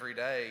challenge every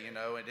day, you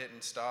know. It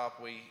didn't stop.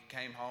 We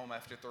came home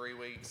after 3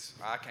 weeks.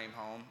 I came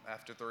home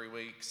after 3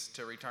 weeks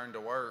to return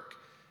to work,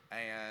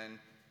 and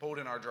pulled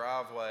in our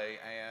driveway,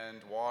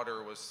 and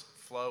water was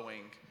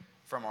flowing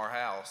from our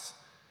house,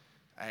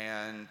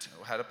 and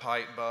had a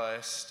pipe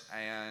bust.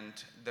 And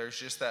there's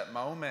just that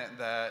moment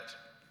that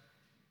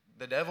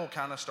the devil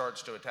kind of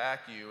starts to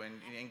attack you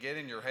and get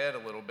in your head a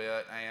little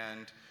bit,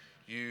 and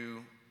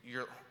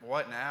you're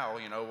what now?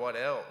 You know, what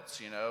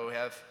else? You know,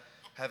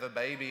 have a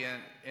baby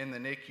in the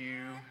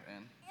NICU,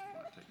 and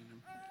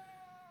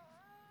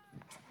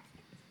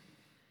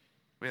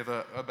we have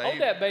a baby.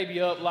 Hold that baby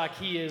up like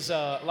he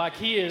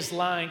is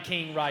Lion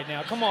King right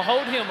now. Come on,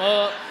 hold him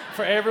up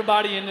for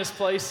everybody in this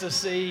place to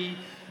see.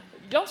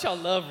 Don't y'all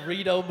love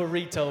Rito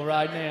Burrito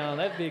right now?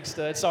 That big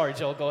stud. Sorry,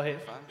 Joel, go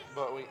ahead. Fine.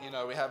 But we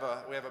have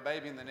a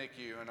baby in the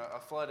NICU and a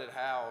flooded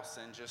house,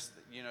 and just,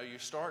 you know, you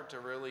start to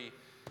really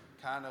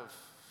kind of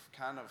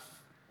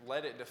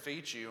let it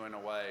defeat you in a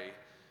way.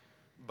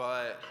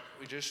 But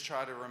we just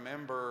try to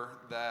remember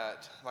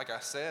that, like I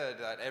said,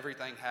 that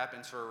everything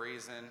happens for a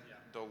reason. Yeah.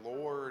 The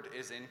Lord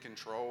is in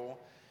control.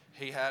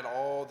 He had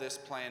all this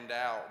planned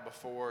out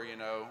before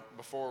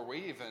we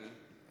even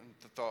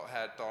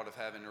thought of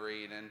having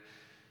Reed. And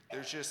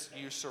there's just,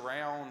 you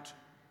surround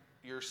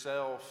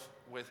yourself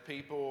with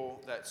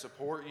people that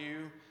support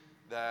you,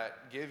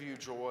 that give you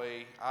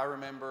joy. I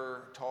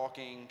remember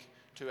talking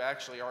to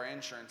actually our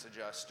insurance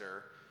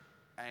adjuster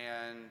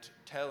and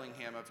telling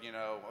him of,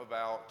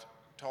 about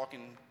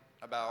talking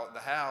about the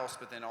house,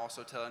 but then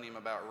also telling him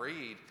about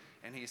Reed.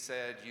 And he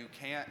said, you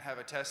can't have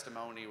a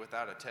testimony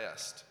without a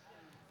test.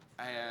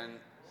 And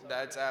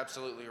that's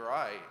absolutely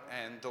right.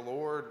 And the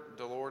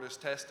Lord is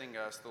testing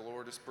us. The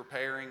Lord is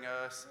preparing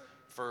us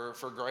for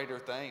greater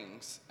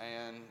things.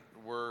 And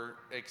we're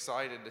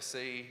excited to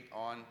see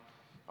on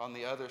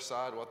the other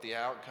side what the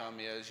outcome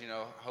is.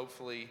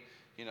 Hopefully,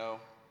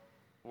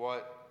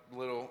 what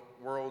little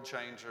world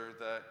changer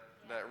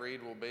that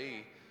Reed will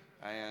be.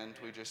 And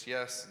we just,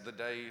 yes, the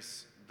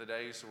days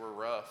were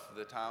rough.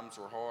 The times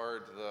were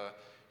hard. The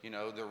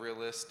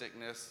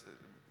realisticness,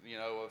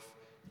 of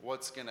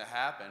what's going to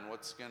happen,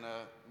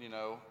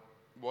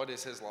 what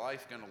is his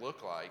life going to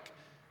look like.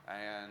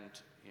 And,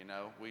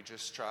 we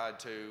just tried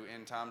to,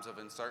 in times of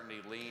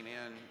uncertainty, lean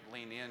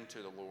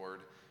into the Lord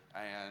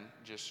and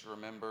just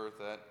remember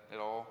that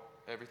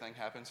everything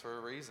happens for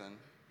a reason.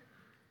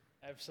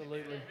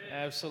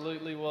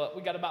 Absolutely. Well,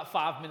 we got about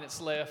 5 minutes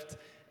left.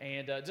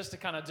 And just to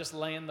kind of just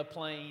land the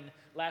plane,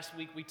 last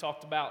week we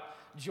talked about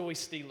joy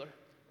stealer,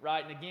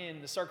 right? And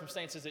again, the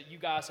circumstances that you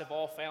guys have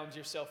all found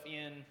yourself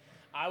in,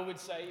 I would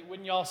say,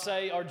 wouldn't y'all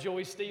say, are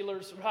joy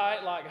stealers,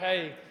 right? Like,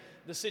 hey,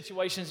 the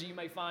situations that you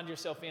may find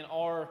yourself in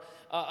are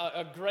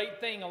a great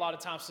thing a lot of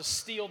times to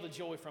steal the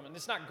joy from it. And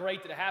it's not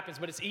great that it happens,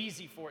 but it's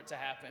easy for it to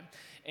happen.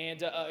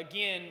 And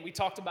again, we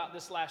talked about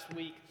this last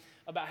week,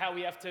 about how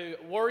we have to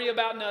worry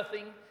about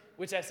nothing,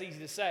 which that's easy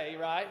to say,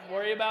 right?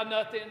 Worry about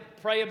nothing,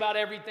 pray about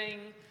everything,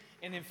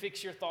 and then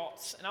fix your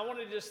thoughts. And I want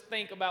to just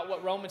think about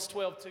what Romans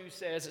 12:2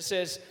 says. It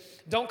says,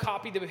 don't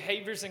copy the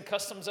behaviors and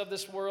customs of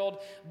this world,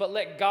 but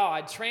let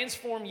God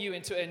transform you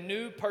into a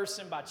new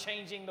person by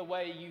changing the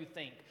way you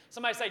think.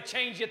 Somebody say,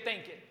 change your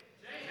thinking.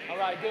 All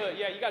right, good.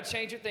 Yeah, you got to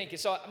change your thinking.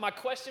 So my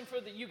question for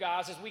you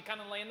guys as we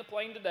kind of land the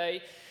plane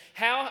today,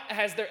 how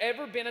has there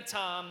ever been a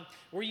time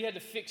where you had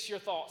to fix your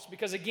thoughts?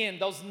 Because again,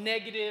 those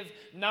negative,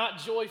 not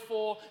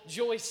joyful,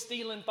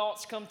 joy-stealing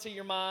thoughts come to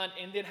your mind,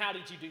 and then how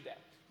did you do that?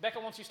 Becca,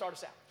 why don't you start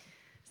us out?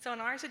 So in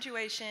our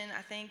situation,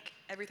 I think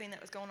everything that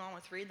was going on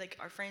with Reed, like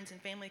our friends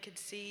and family could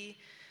see,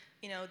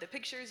 the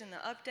pictures and the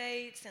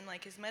updates and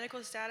like his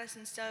medical status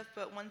and stuff.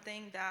 But one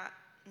thing that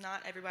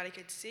not everybody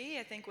could see,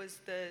 I think, was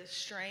the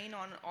strain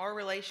on our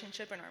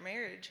relationship and our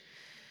marriage.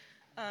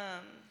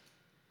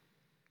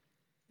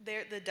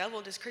 The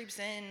devil just creeps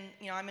in.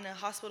 I'm in a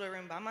hospital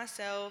room by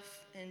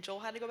myself, and Joel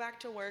had to go back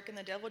to work, and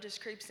the devil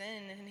just creeps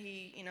in, and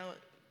he,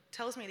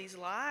 tells me these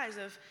lies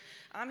of,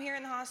 I'm here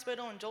in the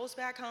hospital and Joel's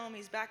back home,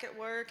 he's back at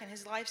work, and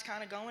his life's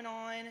kind of going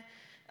on.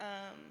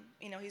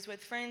 He's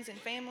with friends and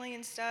family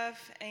and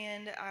stuff,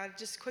 and I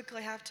just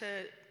quickly have to,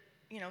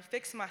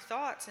 fix my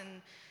thoughts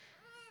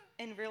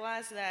and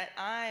realize that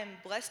I'm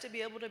blessed to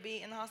be able to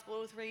be in the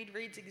hospital with Reed.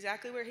 Reed's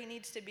exactly where he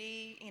needs to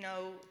be.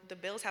 The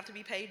bills have to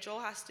be paid.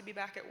 Joel has to be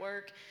back at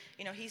work.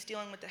 He's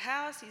dealing with the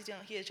house.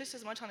 He has just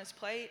as much on his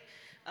plate.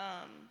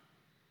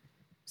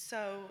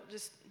 So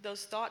just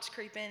those thoughts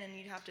creep in, and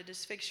you have to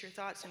just fix your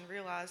thoughts and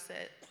realize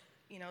that,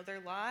 they're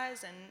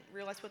lies, and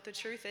realize what the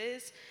truth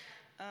is.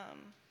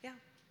 Yeah.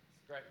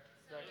 Great.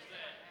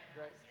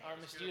 All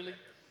right, Miss Julie.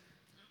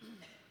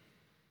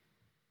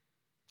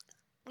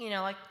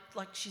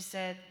 Like she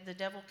said, the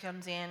devil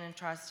comes in and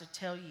tries to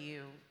tell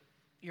you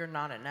you're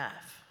not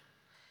enough.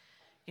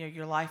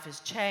 Your life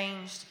has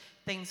changed.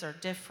 Things are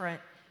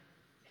different.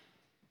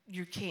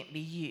 You can't be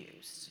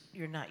used.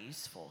 You're not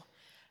useful.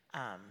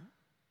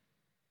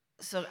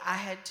 So I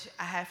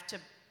have to,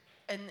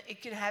 and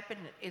it could happen.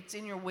 It's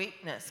in your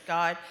weakness.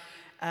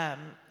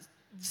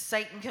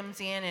 Satan comes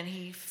in and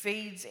he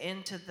feeds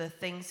into the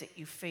things that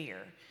you fear.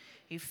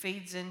 He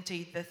feeds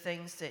into the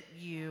things that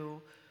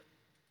you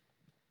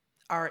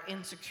are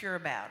insecure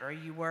about or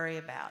you worry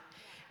about.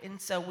 And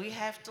so we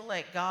have to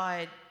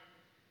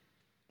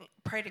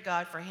pray to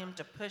God for him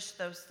to push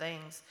those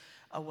things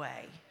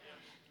away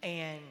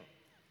and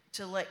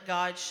to let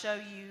God show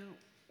you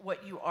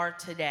what you are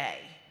today.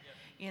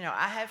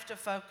 I have to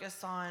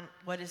focus on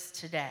what is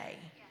today.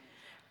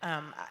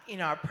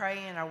 I pray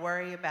and I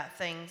worry about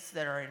things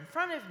that are in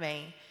front of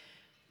me,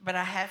 but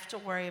I have to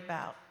worry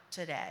about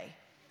today.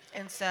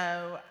 And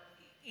so,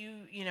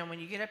 when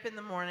you get up in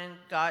the morning,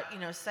 God,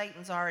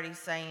 Satan's already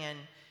saying,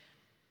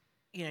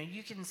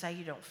 you can say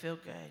you don't feel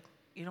good.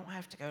 You don't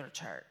have to go to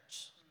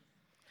church.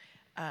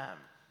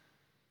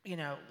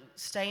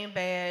 Stay in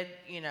bed,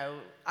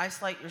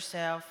 isolate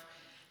yourself.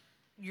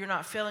 You're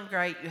not feeling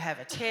great, you have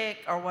a tick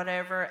or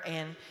whatever,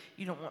 and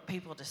you don't want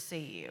people to see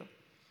you.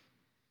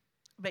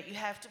 But you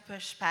have to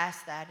push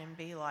past that and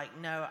be like,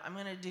 no, I'm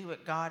going to do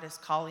what God is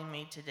calling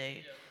me to do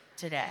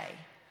today.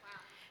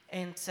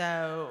 And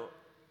so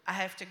I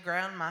have to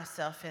ground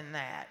myself in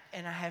that,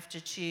 and I have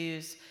to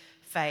choose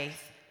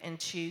faith and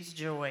choose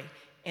joy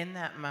in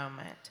that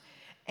moment.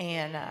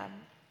 And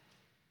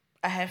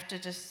I have to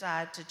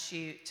decide to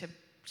choose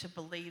to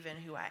believe in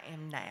who I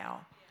am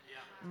now.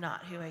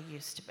 not who I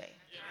used to be.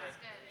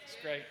 It's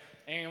great.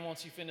 Aaron,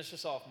 once you finish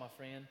us off, my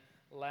friend,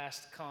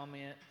 last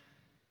comment.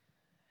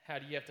 How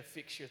do you have to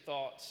fix your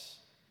thoughts?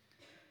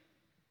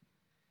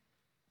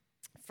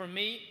 For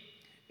me,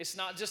 it's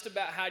not just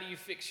about how do you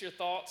fix your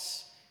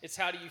thoughts, it's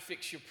how do you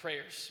fix your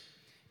prayers.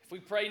 If we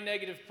pray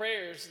negative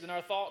prayers, then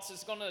our thoughts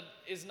is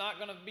not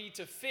going to be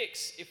to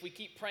fix. If we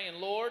keep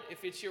praying, Lord,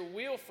 if it's your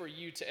will for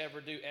you to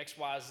ever do X,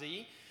 Y,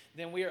 Z,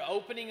 then we are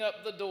opening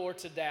up the door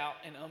to doubt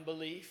and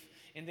unbelief,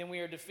 and then we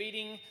are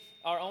defeating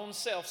our own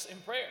selves in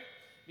prayer.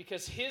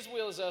 Because His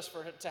will is us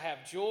to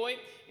have joy.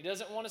 He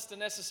doesn't want us to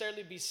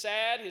necessarily be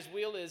sad. His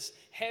will is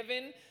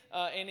heaven,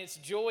 and it's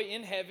joy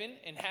in heaven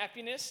and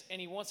happiness.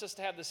 And He wants us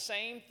to have the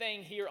same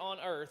thing here on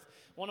earth.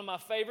 One of my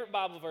favorite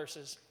Bible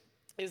verses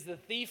is, the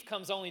thief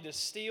comes only to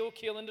steal,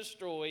 kill, and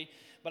destroy,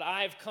 but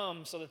I have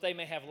come so that they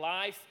may have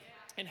life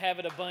and have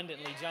it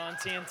abundantly. John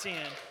 10:10.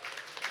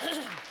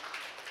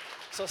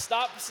 So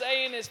stop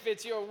saying if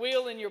it's your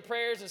will in your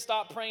prayers, and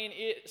start praying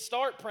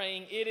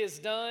it is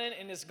done,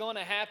 and it's going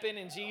to happen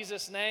in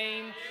Jesus'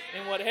 name.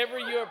 And whatever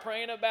you're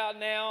praying about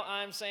now,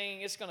 I'm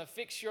saying it's going to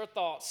fix your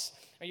thoughts.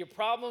 And your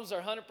problems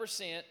are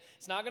 100%.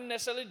 It's not going to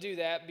necessarily do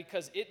that,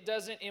 because it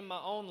doesn't in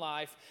my own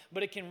life,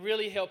 but it can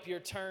really help you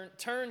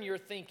turn your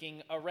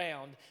thinking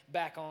around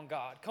back on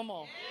God. Come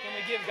on. Can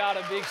we give God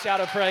a big shout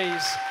of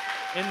praise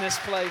in this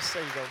place?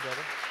 There you go,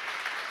 brother.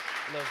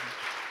 Love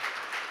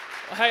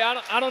you. Hey,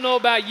 I don't know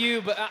about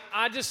you, but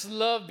I just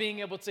love being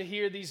able to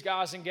hear these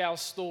guys and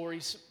gals'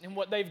 stories and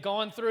what they've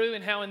gone through,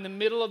 and how in the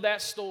middle of that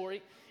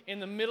story, in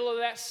the middle of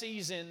that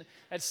season,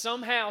 that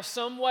somehow,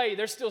 some way,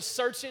 they're still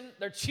searching,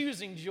 they're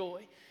choosing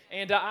joy.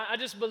 And I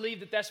just believe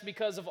that that's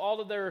because of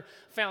all of their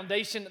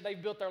foundation, that they've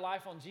built their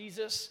life on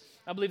Jesus.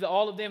 I believe that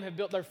all of them have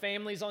built their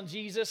families on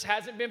Jesus.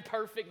 Hasn't been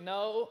perfect,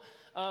 no.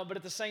 But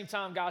at the same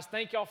time, guys,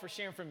 thank y'all for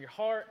sharing from your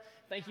heart.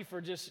 Thank you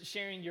for just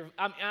sharing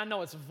I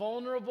know it's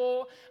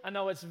vulnerable. I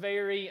know it's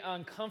very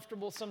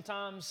uncomfortable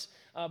sometimes.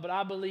 But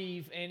I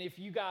believe, and if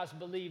you guys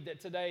believe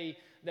that today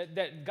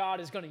that God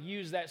is going to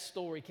use that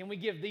story, can we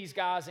give these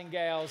guys and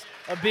gals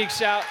a big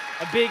shout,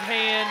 a big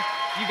hand?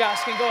 You guys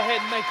can go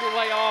ahead and make your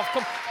way off.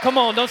 Come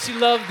on, don't you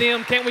love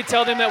them? Can't we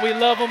tell them that we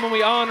love them and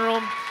we honor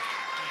them?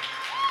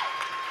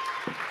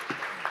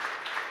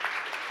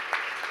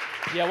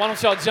 Yeah, why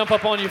don't y'all jump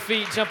up on your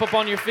feet? Jump up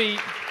on your feet.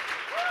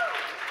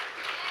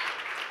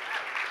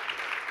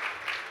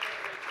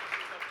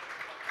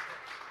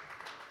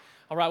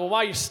 All right, well,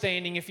 while you're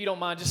standing, if you don't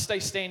mind, just stay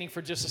standing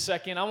for just a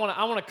second. I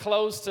want to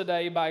close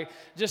today by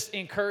just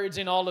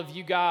encouraging all of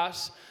you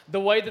guys. The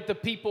way that the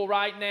people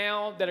right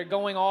now that are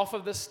going off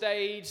of the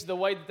stage, the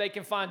way that they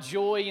can find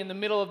joy in the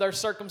middle of their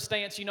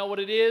circumstance, you know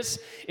what it is?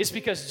 It's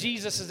because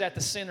Jesus is at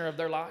the center of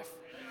their life.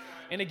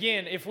 And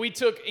again, if we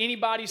took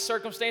anybody's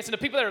circumstance, and the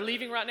people that are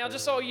leaving right now,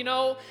 just so you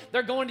know,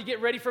 they're going to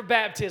get ready for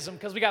baptism,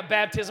 because we got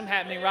baptism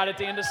happening right at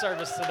the end of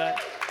service today.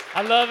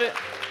 I love it.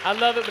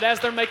 But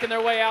as they're making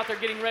their way out, they're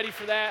getting ready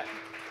for that.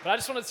 But I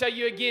just want to tell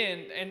you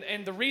again,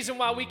 and the reason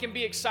why we can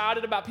be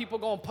excited about people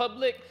going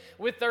public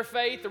with their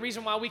faith, the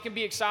reason why we can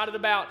be excited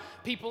about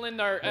people in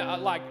their,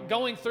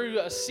 going through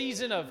a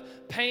season of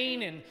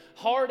pain and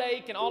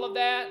heartache and all of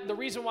that, the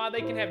reason why they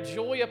can have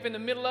joy up in the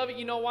middle of it,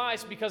 you know why?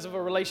 It's because of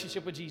a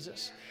relationship with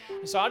Jesus.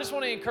 And so I just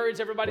want to encourage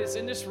everybody that's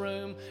in this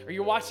room, or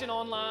you're watching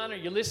online, or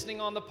you're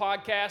listening on the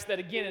podcast, that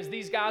again, as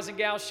these guys and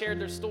gals shared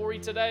their story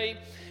today,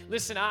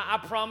 listen, I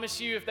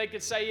promise you, if they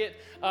could say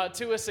it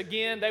to us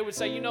again, they would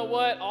say, you know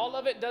what? All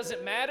of it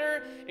doesn't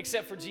matter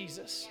except for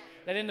Jesus.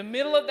 That in that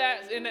middle of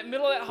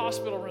that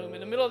hospital room, in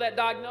the middle of that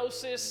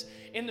diagnosis,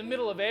 in the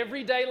middle of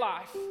everyday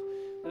life,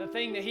 the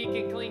thing that he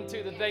can cling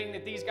to, the thing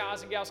that these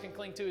guys and gals can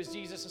cling to is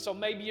Jesus. And so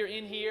maybe you're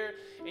in here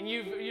and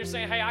you're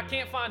saying, hey, I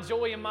can't find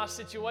joy in my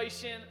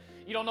situation.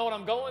 You don't know what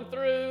I'm going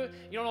through.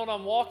 You don't know what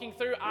I'm walking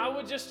through. I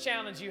would just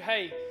challenge you,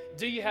 hey,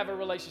 do you have a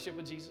relationship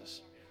with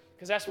Jesus?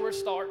 Because that's where it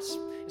starts.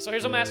 And so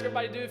here's what I'm asking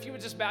everybody to do. If you would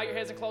just bow your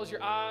heads and close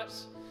your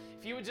eyes.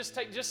 If you would just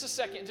take just a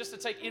second just to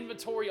take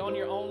inventory on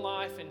your own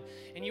life,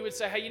 and you would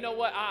say, hey, you know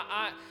what?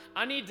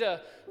 I need to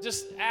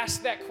just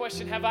ask that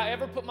question. Have I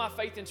ever put my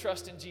faith and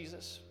trust in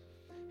Jesus?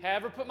 Have I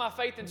ever put my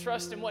faith and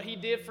trust in what he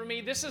did for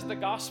me? This is the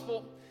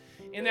gospel,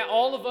 in that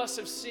all of us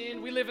have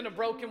sinned. We live in a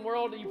broken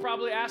world, and you're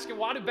probably asking,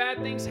 why do bad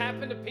things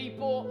happen to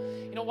people?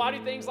 You know, why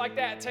do things like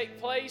that take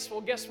place?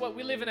 Well, guess what?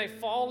 We live in a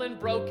fallen,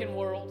 broken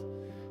world.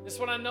 This is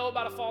what I know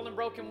about a fallen,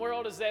 broken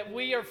world, is that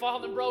we are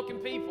fallen, broken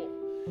people.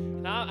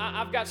 And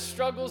I've got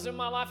struggles in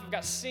my life. I've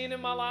got sin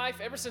in my life.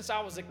 Ever since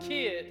I was a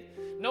kid,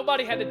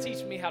 nobody had to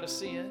teach me how to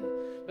sin.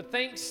 But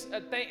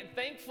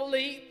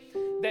thankfully,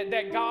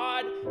 that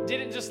God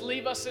didn't just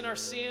leave us in our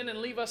sin and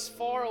leave us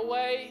far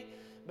away,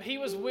 but he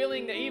was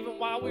willing that even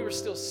while we were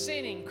still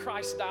sinning,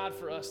 Christ died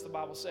for us, the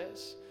Bible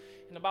says.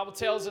 And the Bible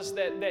tells us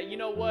that you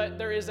know what?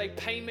 There is a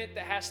payment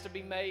that has to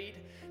be made.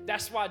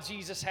 That's why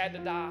Jesus had to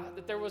die,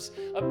 that there was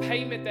a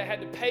payment that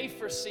had to pay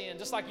for sin.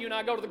 Just like you and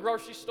I go to the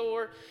grocery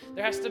store,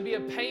 there has to be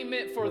a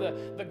payment for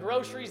the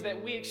groceries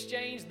that we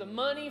exchange, the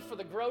money for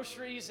the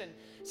groceries. And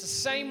it's the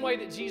same way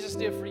that Jesus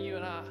did for you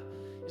and I.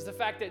 is the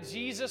fact that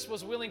Jesus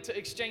was willing to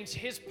exchange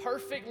his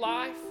perfect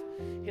life,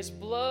 his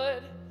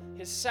blood,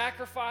 his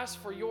sacrifice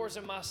for yours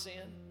and my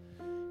sin.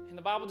 And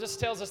the Bible just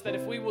tells us that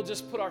if we will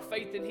just put our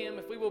faith in him,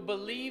 if we will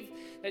believe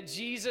that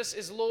Jesus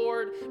is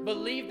Lord,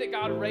 believe that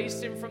God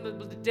raised him from the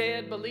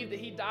dead, believe that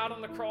he died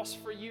on the cross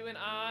for you and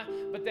I,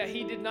 but that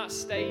he did not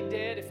stay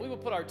dead, if we will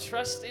put our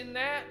trust in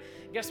that,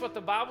 guess what? The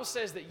Bible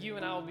says that you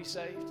and I will be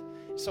saved.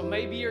 So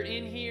maybe you're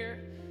in here.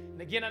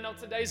 And again, I know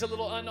today's a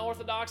little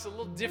unorthodox, a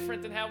little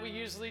different than how we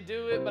usually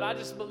do it, but I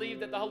just believe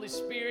that the Holy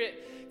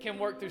Spirit can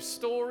work through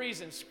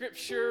stories and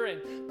scripture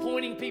and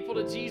pointing people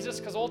to Jesus,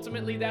 because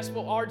ultimately that's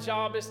what our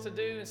job is to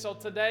do. And so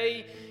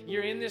today,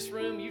 you're in this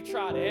room, you've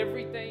tried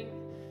everything.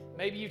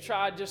 Maybe you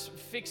tried just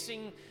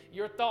fixing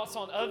your thoughts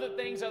on other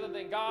things other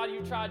than God. You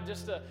tried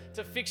just to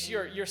fix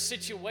your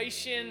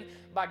situation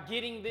by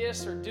getting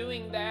this or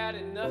doing that,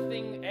 and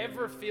nothing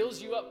ever fills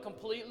you up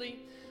completely.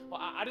 Well,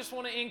 I just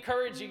want to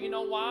encourage you. You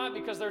know why?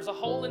 Because there's a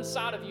hole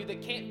inside of you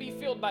that can't be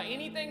filled by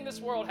anything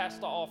this world has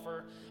to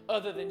offer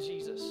other than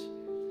Jesus.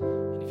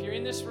 And if you're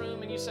in this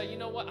room and you say, you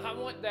know what, I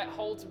want that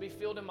hole to be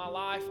filled in my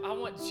life. I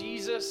want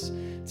Jesus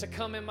to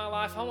come in my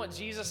life. I want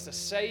Jesus to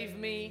save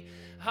me.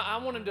 I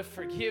want him to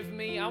forgive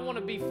me. I want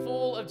to be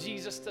full of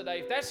Jesus today.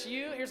 If that's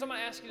you, here's what I'm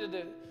going to ask you to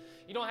do.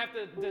 You don't have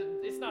to,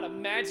 it's not a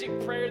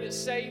magic prayer that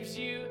saves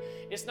you.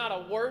 It's not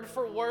a word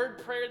for word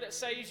prayer that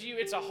saves you.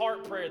 It's a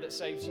heart prayer that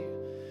saves you.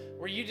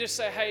 Where you just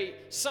say, hey,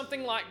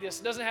 something like this.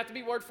 It doesn't have to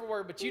be word for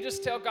word, but you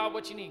just tell God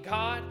what you need.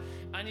 God,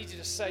 I need you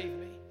to save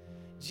me.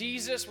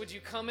 Jesus, would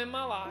you come in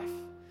my life?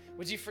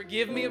 Would you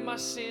forgive me of my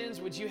sins?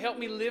 Would you help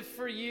me live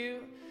for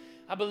you?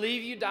 I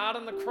believe you died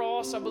on the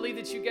cross. I believe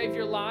that you gave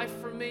your life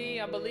for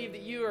me. I believe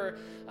that you are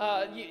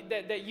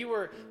that you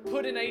were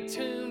put in a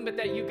tomb, but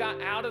that you got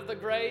out of the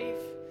grave.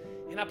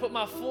 And I put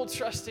my full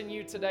trust in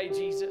you today,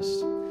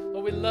 Jesus.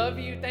 Lord, we love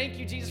you. Thank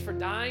you, Jesus, for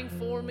dying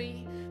for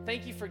me.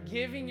 Thank you for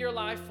giving your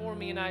life for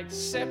me, and I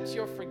accept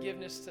your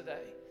forgiveness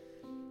today.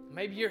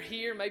 Maybe you're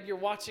here, maybe you're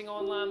watching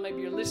online,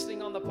 maybe you're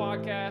listening on the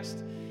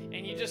podcast,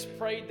 and you just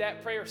prayed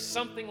that prayer,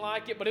 something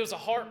like it, but it was a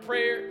heart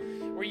prayer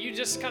where you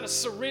just kind of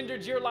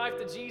surrendered your life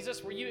to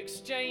Jesus, where you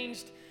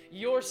exchanged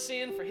your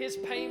sin for his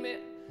payment,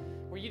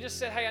 where you just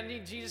said, hey, I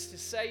need Jesus to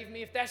save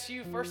me. If that's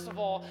you, first of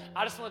all,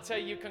 I just want to tell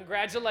you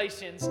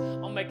congratulations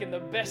on making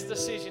the best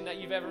decision that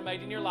you've ever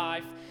made in your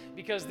life,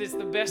 because it's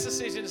the best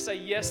decision to say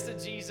yes to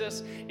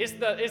Jesus. It's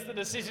the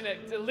decision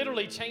that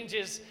literally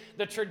changes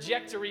the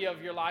trajectory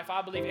of your life,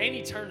 I believe, and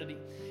eternity.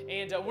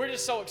 And we're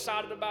just so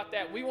excited about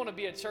that. We want to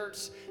be a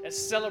church that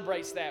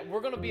celebrates that. We're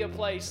going to be a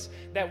place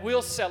that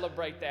will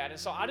celebrate that. And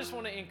so I just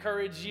want to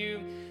encourage you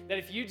that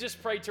if you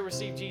just prayed to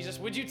receive Jesus,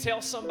 would you tell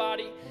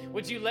somebody?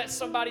 Would you let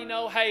somebody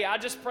know, hey, I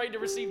just prayed to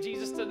receive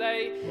Jesus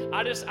today.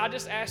 I just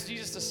asked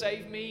Jesus to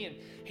save me. And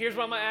here's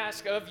what I'm going to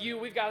ask of you.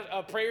 We've got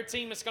a prayer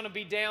team that's going to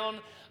be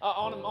down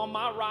on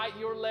my right,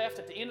 your left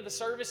at the end of the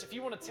service. If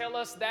you want to tell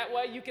us that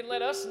way, you can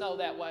let us know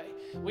that way.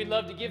 We'd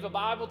love to give a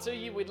Bible to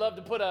you. We'd love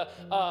to put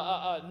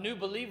a new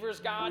believer's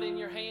guide in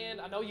your hand.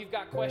 I know you've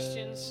got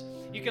questions.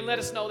 You can let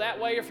us know that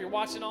way, or if you're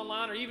watching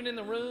online or even in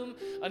the room.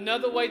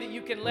 Another way that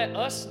you can let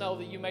us know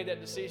that you made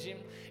that decision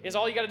is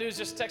all you got to do is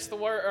just text the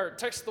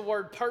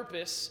word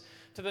purpose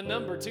to the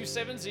number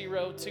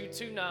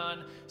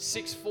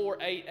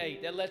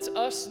 270-229-6488. That lets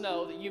us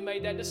know that you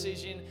made that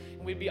decision,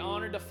 and we'd be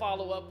honored to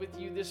follow up with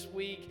you this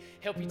week,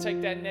 help you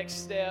take that next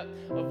step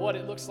of what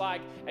it looks like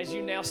as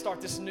you now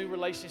start this new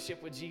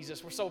relationship with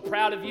Jesus. We're so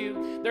proud of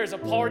you. There's a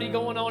party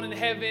going on in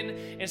heaven,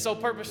 and so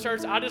Purpose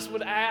Church, I just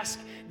would ask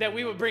that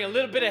we would bring a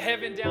little bit of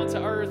heaven down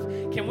to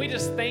earth. Can we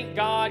just thank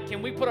God?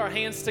 Can we put our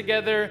hands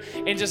together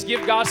and just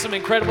give God some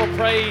incredible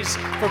praise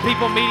for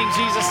people meeting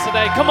Jesus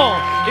today? Come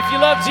on. If you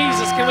love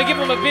Jesus, can we give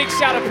him a big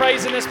shout of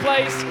praise in this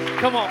place?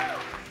 Come on.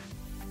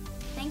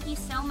 Thank you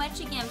so much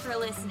again for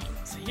listening.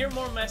 To hear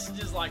more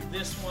messages like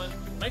this one,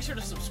 make sure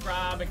to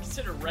subscribe and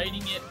consider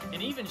rating it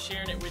and even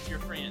sharing it with your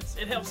friends.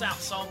 It helps out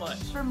so much.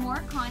 For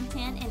more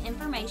content and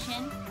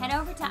information, head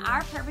over to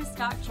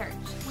ourpurpose.church.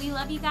 We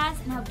love you guys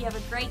and hope you have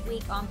a great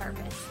week on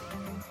purpose.